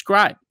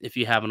 Subscribe if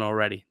you haven't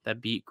already. That'd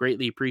be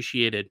greatly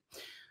appreciated.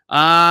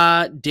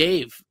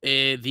 Dave,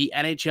 the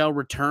NHL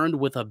returned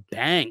with a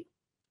bang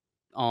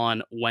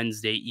on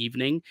Wednesday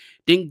evening.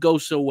 Didn't go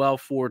so well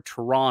for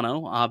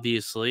Toronto,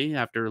 obviously,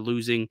 after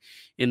losing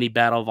in the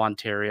Battle of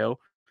Ontario,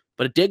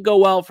 but it did go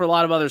well for a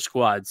lot of other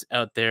squads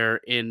out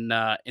there in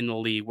the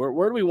league.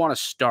 Where do we want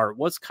to start?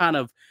 What's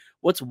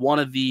one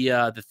of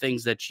the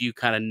things that you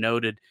kind of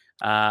noted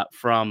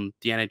from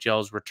the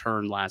NHL's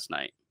return last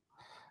night?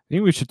 I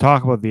think we should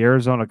talk about the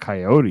Arizona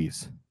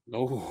Coyotes.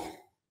 Oh,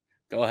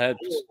 go ahead.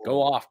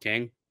 Go off,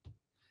 King.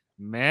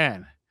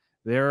 Man,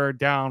 they're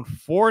down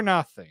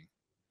 4-0.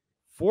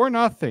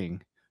 4-0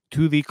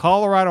 to the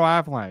Colorado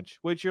Avalanche,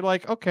 which you're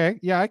like, okay,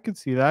 yeah, I can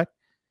see that.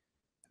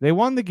 They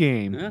won the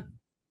game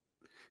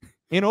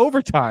in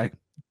overtime.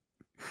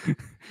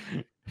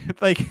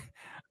 Like,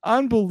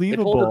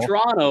 unbelievable. They pulled the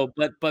Toronto,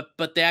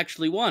 but they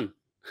actually won.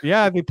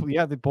 They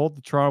pulled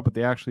the Toronto, but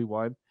they actually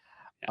won.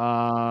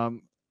 Yeah.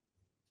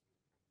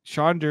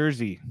 Sean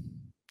Durzi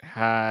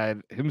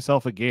had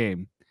himself a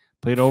game.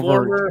 Played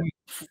over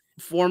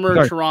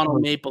former Toronto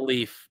Maple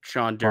Leaf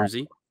Sean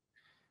Durzi.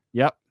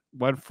 Yep.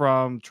 Went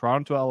from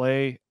Toronto to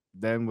LA,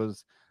 then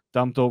was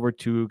dumped over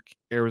to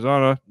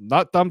Arizona.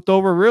 Not dumped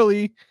over,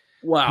 really.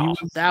 Wow,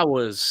 that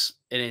was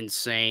an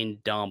insane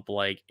dump.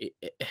 Like,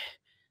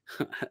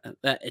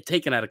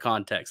 taken out of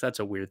context, that's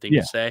a weird thing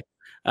to say.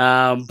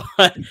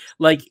 But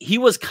like, he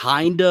was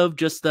kind of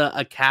just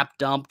a cap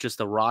dump, just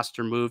a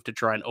roster move to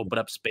try and open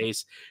up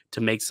space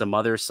to make some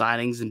other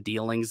signings and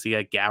dealings. He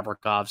had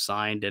Gavrikov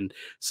signed and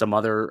some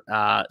other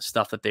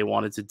stuff that they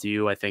wanted to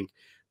do. I think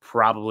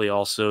probably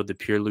also the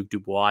Pierre-Luc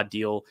Dubois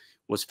deal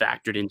was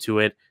factored into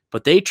it,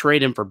 but they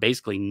trade him for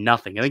basically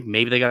nothing. I think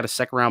maybe they got a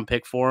second round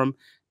pick for him,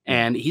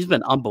 and he's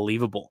been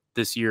unbelievable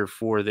this year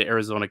for the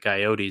Arizona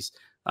Coyotes.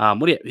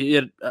 He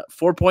had a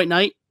 4-point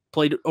night,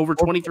 played over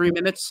 23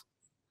 minutes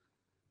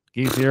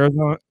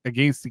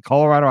against the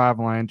Colorado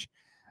Avalanche,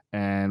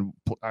 and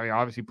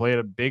obviously played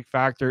a big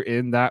factor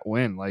in that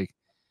win. Like,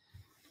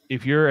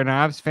 if you're an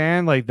Avs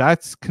fan, like,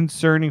 that's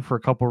concerning for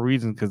a couple of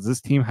reasons, because this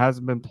team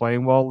hasn't been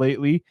playing well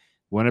lately.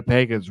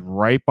 Winnipeg is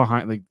right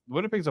behind. Like,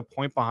 Winnipeg's a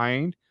point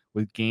behind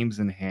with games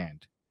in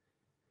hand.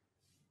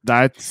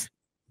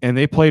 And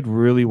they played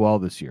really well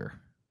this year.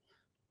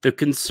 The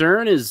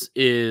concern is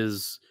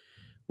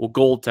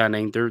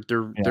goaltending.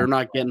 They're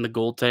not getting the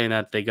goaltending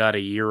that they got a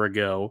year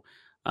ago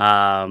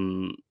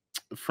from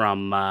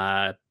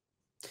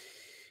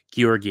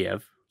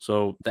Georgiev.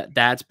 So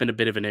that's been a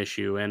bit of an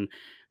issue. And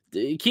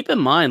keep in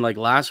mind, like,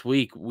 last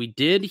week we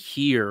did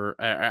hear,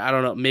 I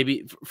don't know,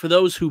 maybe for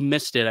those who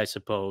missed it, I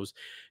suppose,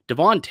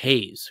 Devon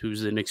Toews,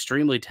 who's an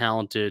extremely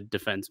talented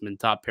defenseman,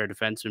 top pair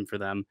defenseman for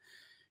them,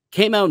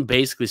 came out and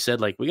basically said,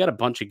 like, we got a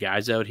bunch of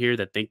guys out here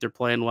that think they're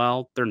playing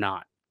well. They're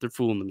not. They're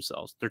fooling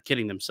themselves. They're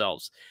kidding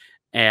themselves.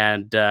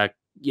 And,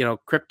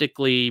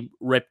 cryptically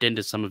ripped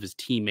into some of his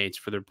teammates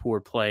for their poor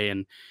play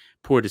and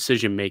poor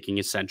decision making,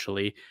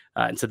 essentially,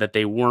 and so that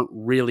they weren't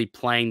really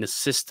playing the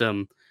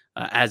system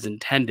as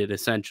intended,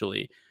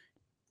 essentially.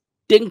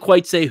 Didn't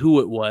quite say who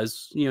it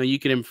was. You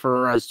can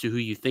infer as to who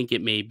you think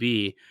it may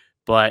be,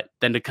 but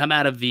then to come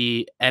out of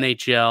the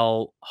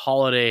NHL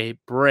holiday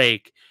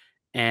break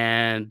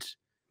and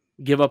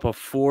give up a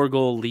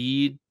 4-goal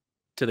lead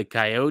to the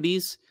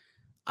Coyotes,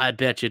 I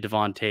bet you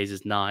Devon Toews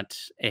is not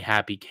a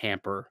happy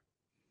camper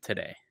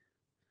today.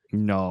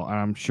 No, and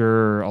I'm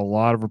sure a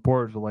lot of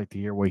reporters would like to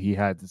hear what he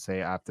had to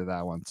say after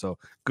that one. So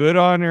good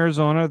on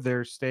Arizona.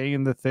 They're staying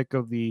in the thick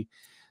of the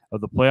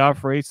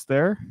playoff race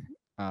there,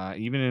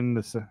 even in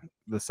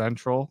the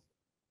Central.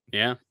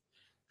 Yeah.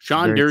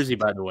 Sean Durzi,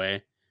 by the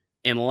way,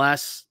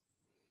 unless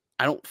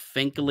I don't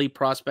think Elite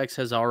Prospects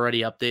has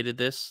already updated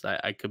this.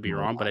 I could be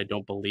wrong, but I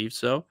don't believe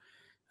so.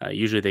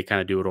 Usually they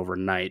kind of do it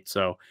overnight.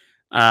 So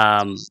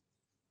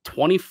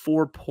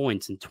 24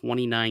 points in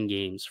 29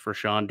 games for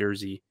Sean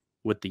Durzi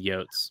with the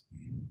Yotes.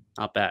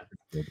 Not bad.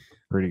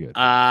 Pretty good.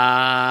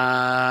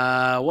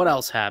 What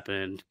else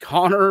happened?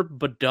 Connor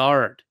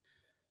Bedard,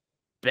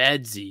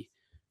 Bedsy,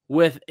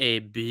 with a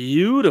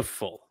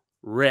beautiful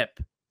rip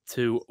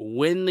to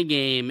win the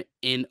game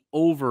in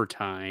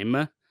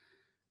overtime.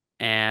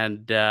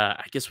 And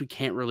I guess we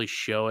can't really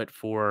show it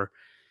for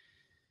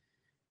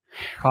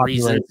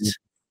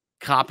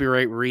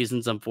copyright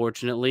reasons,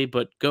 unfortunately,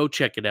 but go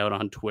check it out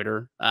on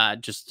Twitter.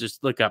 Just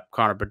look up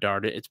Connor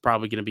Bedard. It's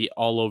probably going to be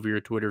all over your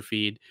Twitter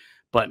feed.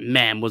 But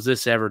man, was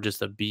this ever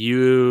just a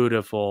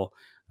beautiful,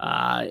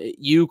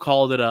 you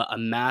called it a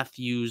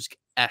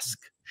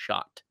Matthews-esque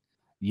shot.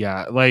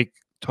 Yeah, like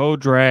toe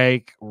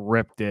drag,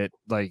 ripped it.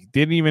 Like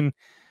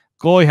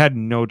goalie had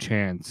no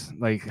chance.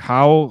 Like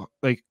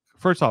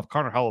first off,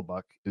 Connor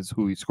Hellebuyck is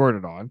who he scored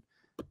it on.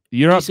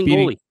 You're not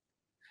beating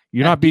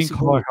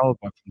Connor Hellebuyck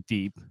from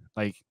deep,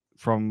 like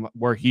from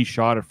where he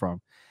shot it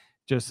from.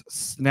 Just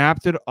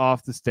snapped it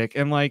off the stick.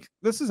 And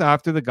this is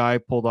after the guy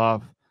pulled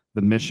off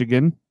the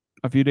Michigan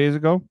a few days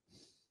ago.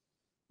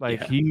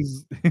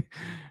 He's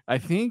I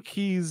think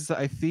he's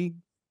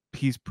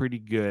pretty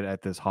good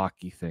at this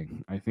hockey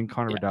thing. I think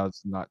Connor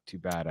Bedard's not too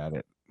bad at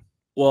it.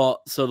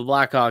 Well, so the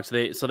Blackhawks,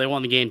 they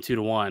won the game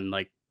 2-1.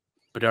 Like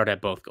Bedard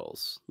had both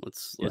goals.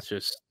 Let's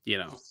just,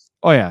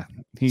 Oh yeah,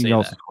 he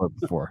also scored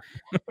before.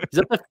 He's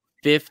up to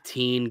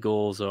 15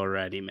 goals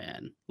already,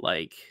 man.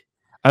 Like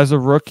as a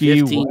rookie,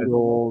 15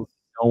 goals,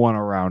 no one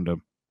around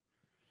him.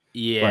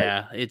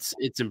 Yeah, it's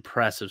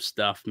impressive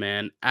stuff,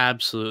 man.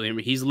 Absolutely. I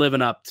mean, he's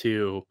living up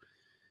to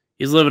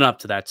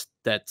that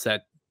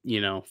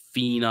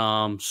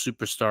phenom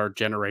superstar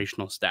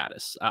generational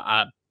status.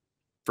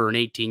 For an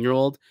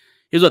 18-year-old,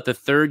 he was the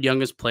third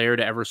youngest player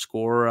to ever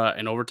score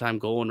an overtime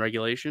goal in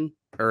regulation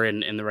or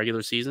in the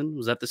regular season.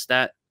 Was that the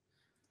stat?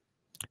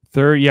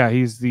 Third, yeah,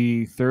 he's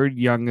the third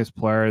youngest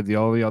player. The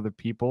only other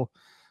people,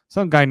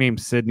 some guy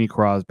named Sidney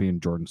Crosby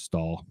and Jordan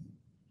Stahl.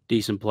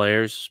 Decent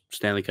players,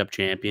 Stanley Cup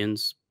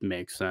champions,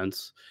 makes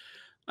sense.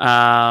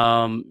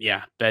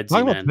 Yeah,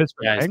 Bedsy, man.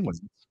 Penguins.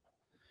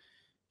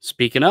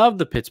 Speaking of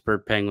the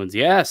Pittsburgh Penguins,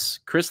 yes,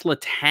 Kris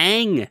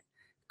Letang,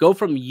 go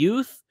from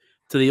youth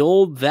to the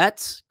old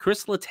vets.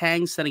 Kris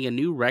Letang setting a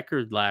new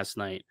record last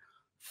night.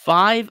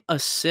 5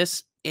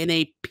 assists in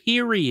a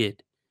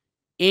period.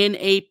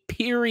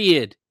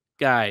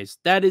 Guys.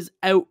 That is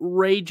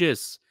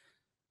outrageous.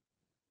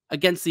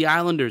 Against the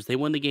Islanders, they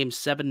won the game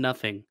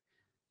 7-0.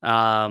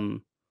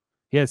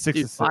 He had 6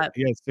 assists.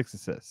 He had 6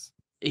 assists.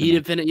 He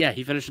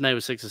finished the night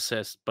with 6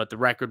 assists, but the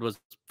record was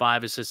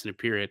 5 assists in a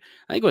period.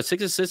 I think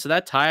 6 assists, did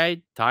that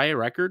tie a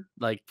record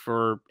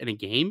in a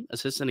game?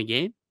 Assists in a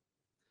game?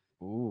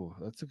 Ooh,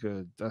 that's a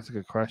good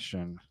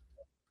question.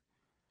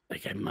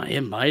 It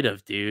might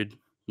have, dude.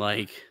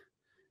 There's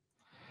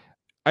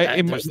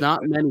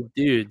not many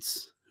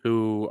dudes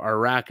who are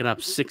racking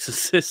up 6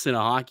 assists in a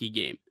hockey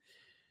game.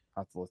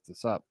 I'll have to look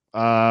this up.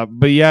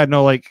 But yeah,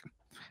 no,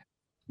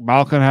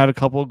 Malkin had a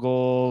couple of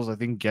goals. I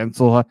think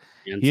Gensel.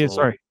 He is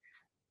sorry.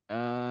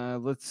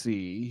 Let's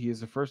see. He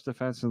is the first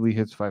defenseman who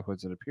hits 5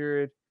 points in a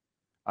period.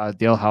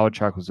 Dale Howard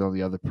was the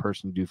only other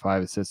person to do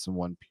 5 assists in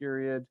 1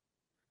 period.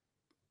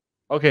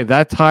 Okay,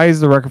 that ties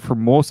the record for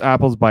most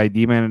apples by a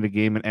D-man in a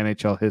game in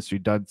NHL history,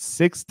 done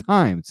 6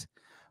 times.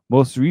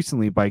 Most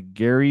recently by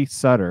Gary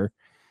Sutter,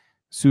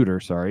 in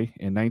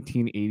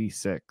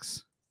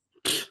 1986.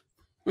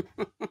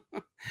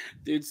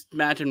 Dude's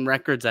matching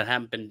records that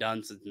haven't been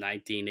done since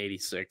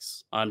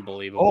 1986.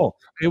 Unbelievable. Oh,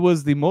 it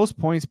was the most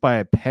points by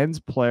a Pens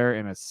player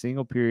in a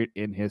single period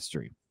in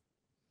history.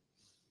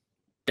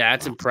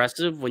 That's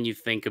impressive when you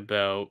think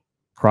about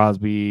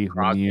Crosby,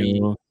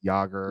 Lemieux,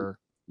 Yager.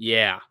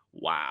 Yeah.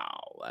 Wow.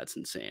 That's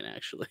insane,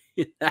 actually.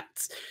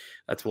 That's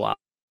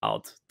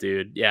wild,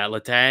 dude. Yeah,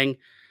 Letang,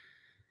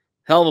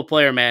 hell of a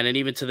player, man. And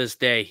even to this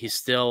day, he's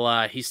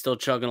still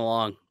chugging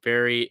along.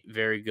 Very,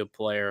 very good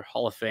player.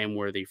 Hall of Fame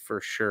worthy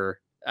for sure.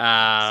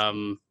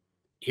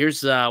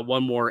 Here's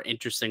one more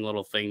interesting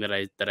little thing that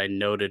I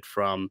noted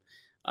from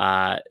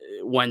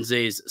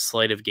Wednesday's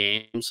slate of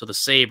games. So the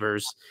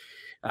Sabres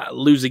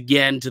lose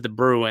again to the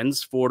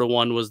Bruins.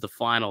 4-1 was the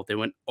final. They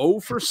went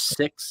 0 for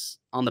 6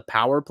 on the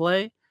power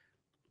play.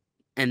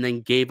 and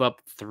then gave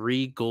up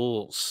 3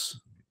 goals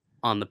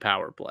on the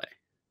power play.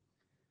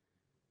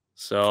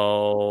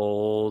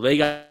 So they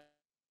got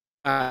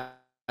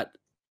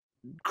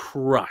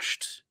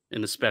crushed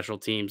in the special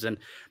teams. And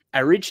I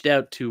reached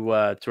out to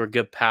our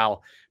good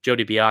pal Joe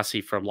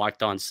DiBiase from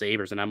Locked On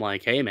Sabres, and I'm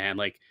like, hey man,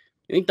 like,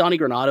 I think Donnie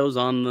Granato's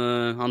on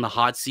the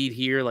hot seat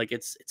here. Like,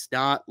 it's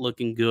not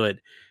looking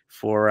good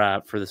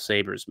for the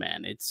Sabres,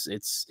 man.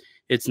 It's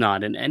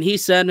not. And he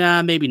said,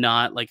 nah, maybe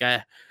not. Like,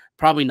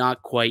 probably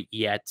not quite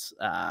yet.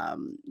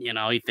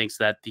 He thinks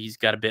that he's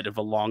got a bit of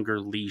a longer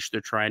leash.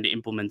 They're trying to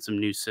implement some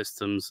new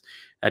systems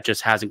that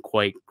just hasn't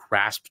quite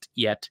grasped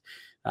yet.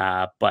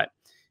 But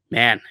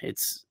man,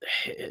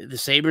 the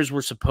Sabres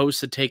were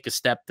supposed to take a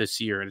step this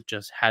year, and it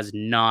just has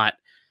not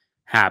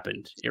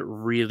happened. It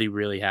really,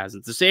 really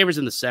hasn't. The Sabres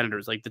and the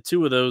Senators, like the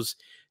two of those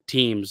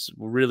teams,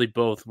 really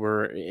both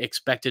were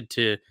expected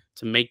to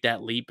make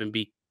that leap and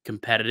be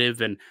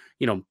competitive, and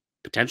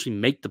potentially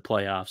make the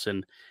playoffs.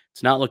 And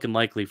it's not looking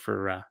likely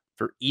for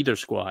either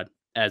squad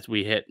as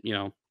we hit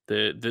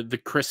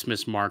the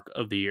Christmas mark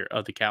of the year,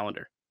 of the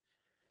calendar.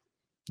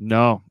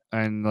 No,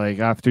 and like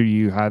after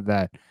you had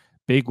that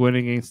big win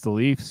against the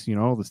Leafs,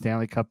 the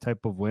Stanley Cup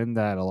type of win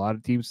that a lot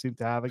of teams seem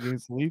to have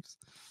against the Leafs,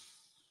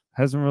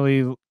 hasn't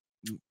really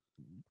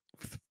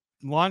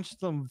launched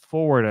them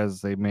forward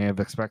as they may have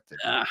expected.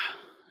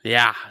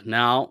 Yeah,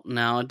 no,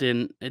 it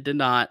didn't. It did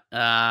not.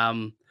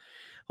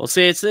 We'll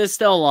see. It's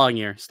still a long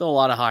year. Still a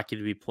lot of hockey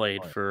to be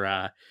played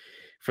for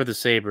the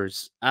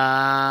Sabres.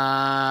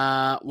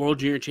 World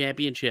Junior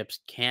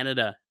Championships.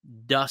 Canada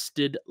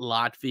dusted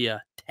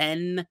Latvia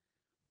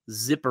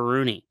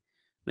 10-zipperoonie.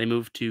 They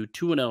moved to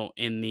 2-0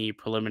 in the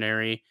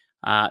preliminary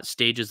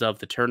stages of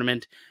the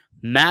tournament.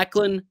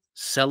 Macklin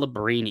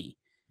Celebrini.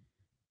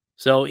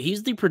 So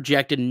he's the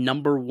projected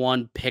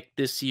 #1 pick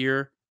this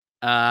year.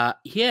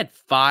 He had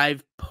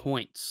 5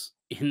 points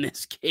in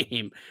this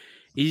game.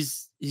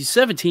 He's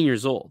 17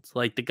 years old.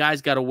 Like, the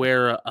guy's got to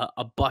wear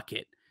a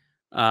bucket,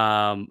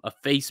 a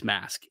face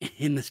mask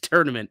in this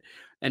tournament,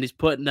 and he's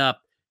putting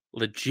up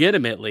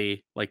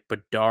legitimately like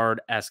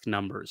Bedard-esque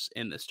numbers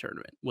in this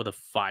tournament with a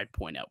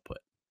 5-point output.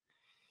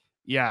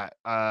 Yeah,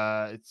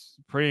 it's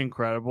pretty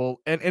incredible,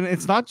 and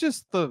it's not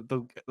just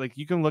the like,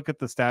 you can look at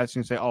the stats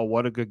and say, oh,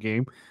 what a good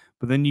game,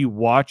 but then you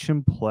watch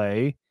him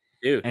play,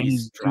 dude, and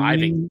he's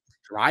driving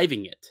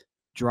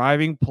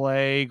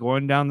play,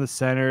 going down the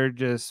center,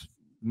 just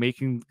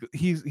making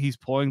he's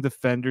pulling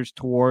defenders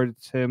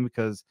towards him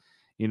because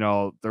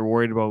they're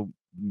worried about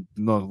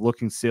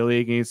looking silly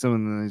against him,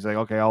 and then he's like,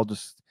 okay, I'll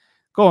just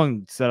go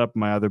and set up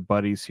my other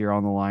buddies here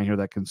on the line here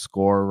that can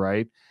score,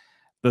 right?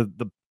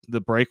 The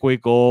breakaway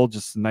goal,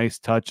 just a nice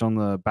touch on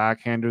the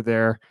backhander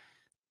there.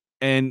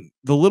 And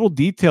the little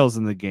details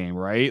in the game,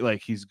 right?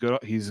 Like, he's good.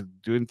 He's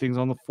doing things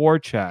on the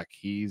forecheck.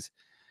 He's,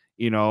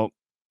 in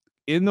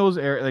those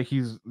areas, like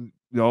he's,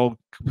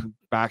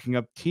 backing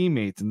up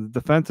teammates in the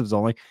defensive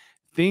zone. Like,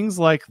 things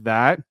like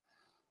that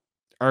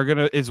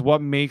is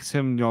what makes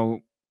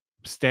him,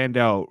 stand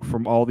out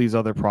from all these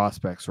other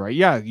prospects, right?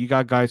 Yeah, you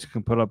got guys who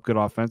can put up good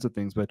offensive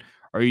things, but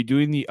are you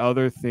doing the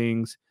other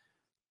things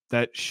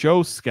that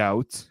show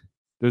scouts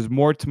there's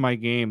more to my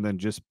game than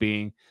just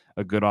being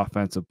a good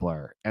offensive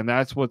player? And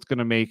that's what's going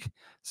to make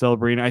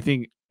Celebrini, I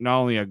think, not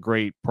only a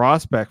great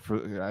prospect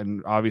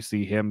and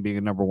obviously him being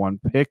a #1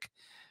 pick,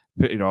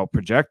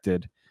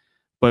 projected,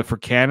 but for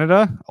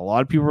Canada, a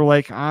lot of people are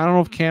like, I don't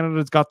know if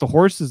Canada's got the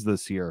horses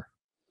this year.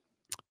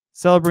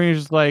 Celebrini is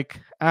just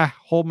like,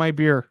 hold my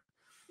beer.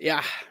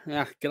 Yeah,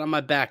 get on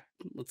my back.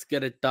 Let's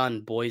get it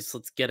done, boys.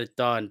 Let's get it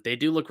done. They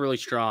do look really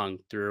strong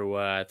through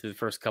the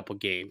first couple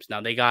games.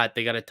 Now they got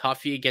a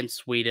toughie against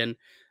Sweden.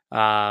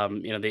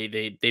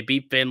 They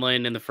beat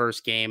Finland in the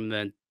first game.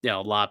 Then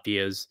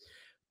Latvia's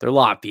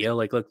Latvia.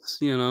 Like, let's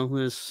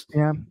this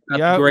not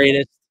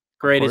the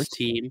greatest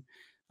team.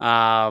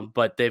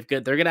 But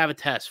they're gonna have a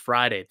test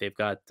Friday. They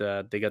got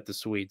the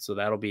Swedes, so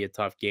that'll be a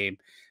tough game.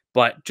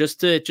 But just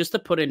to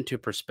put it into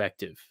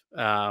perspective,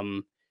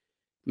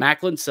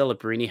 Macklin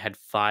Celebrini had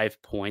 5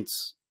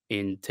 points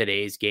in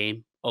today's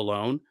game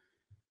alone.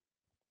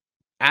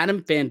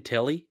 Adam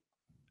Fantilli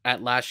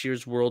at last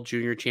year's World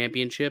Junior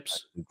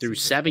Championships through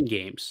 7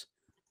 games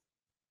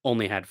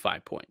only had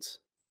 5 points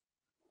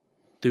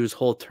through his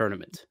whole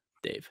tournament,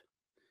 Dave.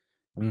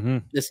 Mm-hmm.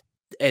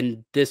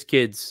 This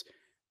kid's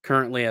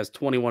currently has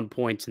 21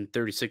 points in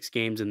 36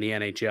 games in the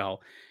NHL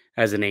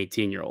as an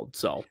 18-year-old.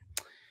 So,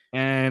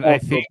 and I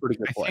think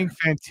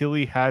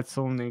Fantilli had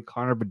someone named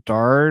Connor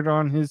Bedard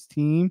on his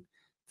team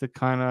to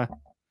kind of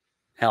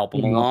help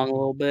him along a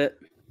little bit.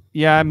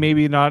 Yeah,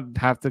 maybe not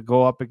have to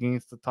go up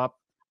against the top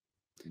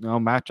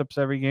matchups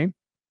every game.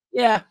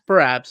 Yeah,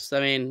 perhaps.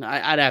 I mean,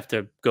 I'd have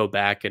to go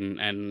back and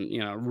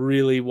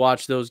really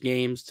watch those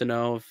games to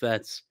know if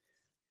that's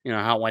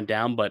how it went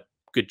down, but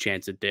good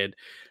chance it did.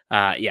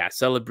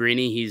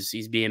 Celebrini,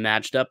 he's being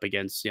matched up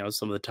against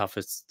some of the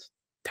toughest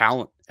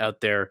talent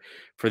out there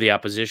for the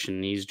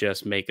opposition. He's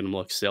just making them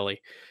look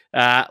silly.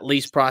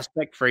 Leafs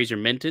prospect Fraser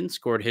Minton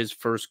scored his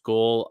first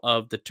goal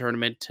of the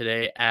tournament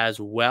today as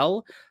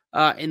well.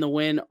 in the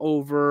win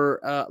over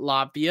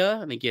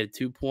Latvia. I think he had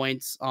 2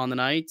 points on the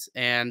night.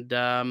 And,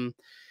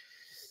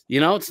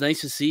 it's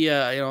nice to see,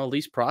 a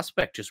Leafs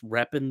prospect just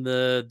repping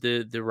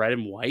the red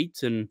and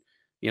white and,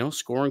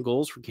 scoring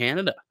goals for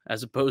Canada,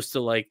 as opposed to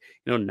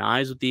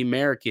Knies with the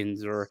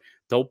Americans, or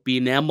Topi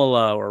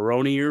Nemala or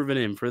Roni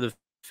Irvinen for the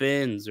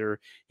Finns, or,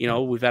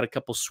 we've had a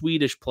couple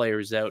Swedish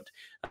players out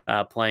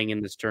playing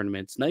in this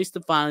tournament. It's nice to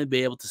finally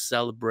be able to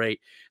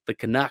celebrate the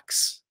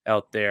Canucks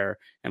out there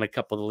and a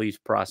couple of the Leafs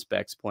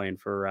prospects playing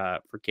for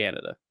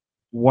Canada.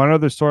 One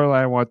other storyline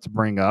I want to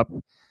bring up: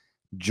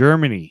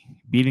 Germany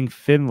beating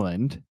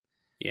Finland.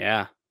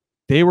 Yeah.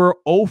 They were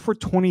 0 for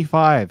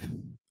 25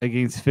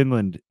 against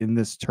Finland in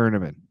this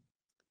tournament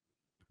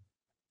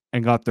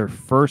and got their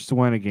first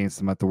win against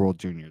them at the World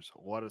Juniors.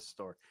 What a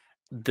story.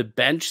 The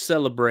bench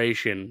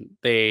celebration,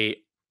 they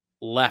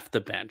left the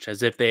bench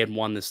as if they had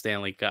won the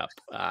Stanley Cup.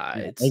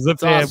 As if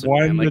they had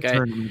won the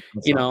tournament.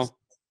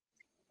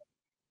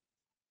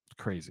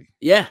 Crazy.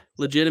 Yeah,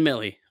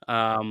 legitimately.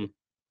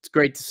 It's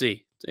great to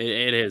see.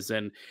 It is.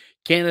 And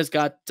Canada's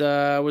got,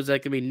 was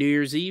that going to be New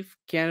Year's Eve?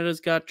 Canada's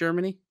got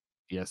Germany?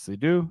 Yes, they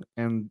do.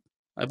 And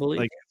I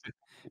believe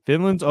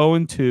Finland's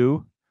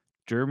 0-2.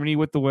 Germany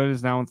with the win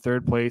is now in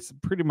third place.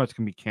 Pretty much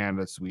can be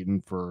Canada,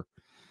 Sweden for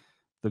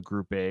the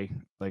Group A.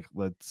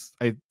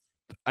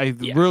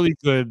 Really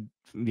good.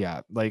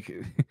 Yeah,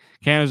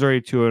 Canada's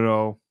already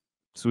 2-0.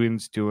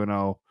 Sweden's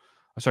 2-0.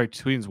 Sorry,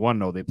 Sweden's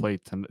 1-0. They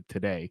played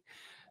today.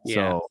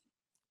 Yeah.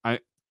 So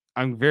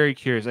I'm very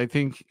curious. I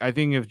think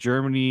if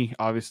Germany,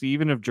 obviously,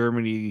 even if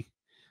Germany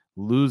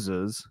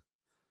loses,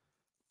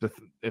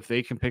 if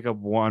they can pick up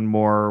one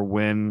more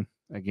win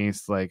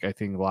against, I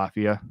think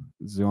Latvia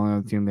is the only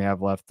other team they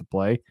have left to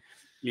play.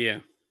 Yeah,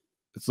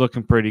 it's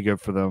looking pretty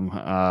good for them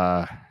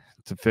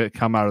to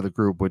come out of the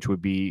group, which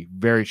would be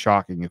very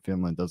shocking if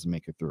Finland doesn't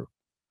make it through.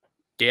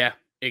 Yeah,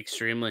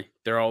 extremely.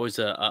 They're always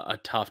a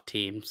tough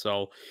team.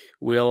 So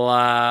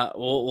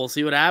we'll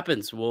see what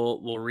happens.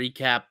 We'll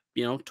recap,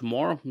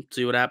 tomorrow,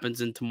 see what happens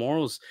in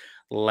tomorrow's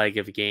leg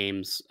of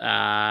games.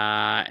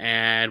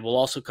 And we'll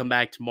also come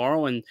back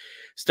tomorrow and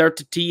start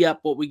to tee up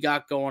what we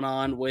got going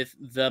on with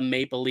the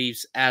Maple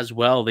Leafs as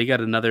well. They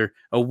got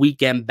a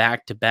weekend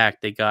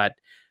back-to-back. They got,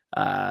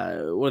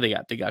 what do they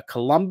got? They got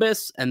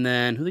Columbus, and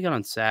then who they got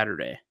on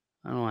Saturday?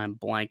 I don't know, I'm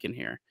blanking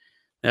here.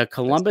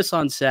 Columbus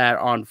on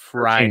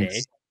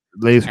Friday.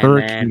 These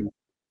Hurricanes.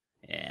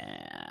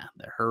 Yeah,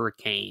 the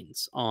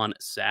Hurricanes on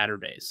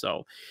Saturday.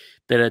 So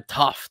did a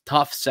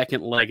tough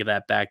second leg of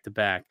that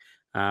back-to-back.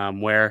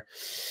 Where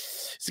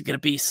is it going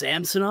to be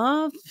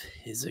Samsonov?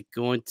 Is it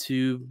going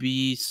to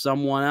be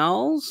someone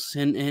else?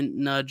 And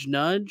nudge,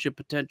 nudge, a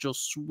potential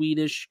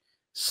Swedish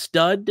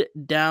stud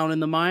down in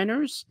the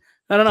minors?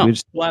 I don't know.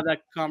 We'll have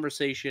that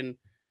conversation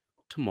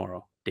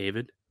tomorrow,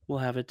 David. We'll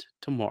have it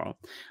tomorrow.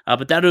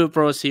 But that'll do it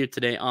for us here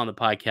today on the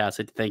podcast. I'd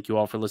like to thank you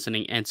all for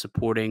listening and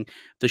supporting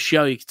the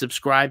show. You can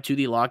subscribe to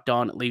the Locked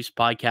On Leafs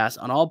podcast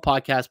on all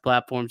podcast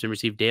platforms and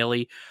receive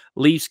daily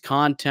Leafs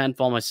content.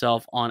 Follow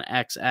myself on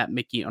X at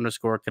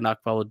Mickey_Canuck.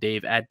 Follow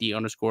Dave at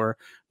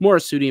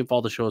D_Morassutti, and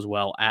follow the show as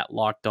well at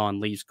Locked On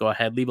Leafs. Go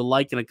ahead, leave a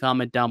like and a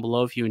comment down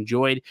below if you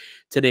enjoyed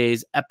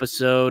today's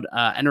episode,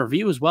 and a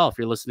review as well if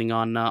you're listening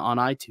on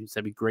iTunes.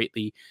 That'd be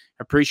greatly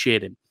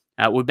appreciated.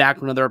 We'll be back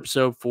with another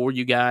episode for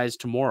you guys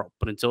tomorrow.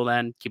 But until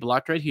then, keep it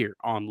locked right here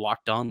on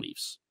Locked On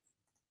Leafs.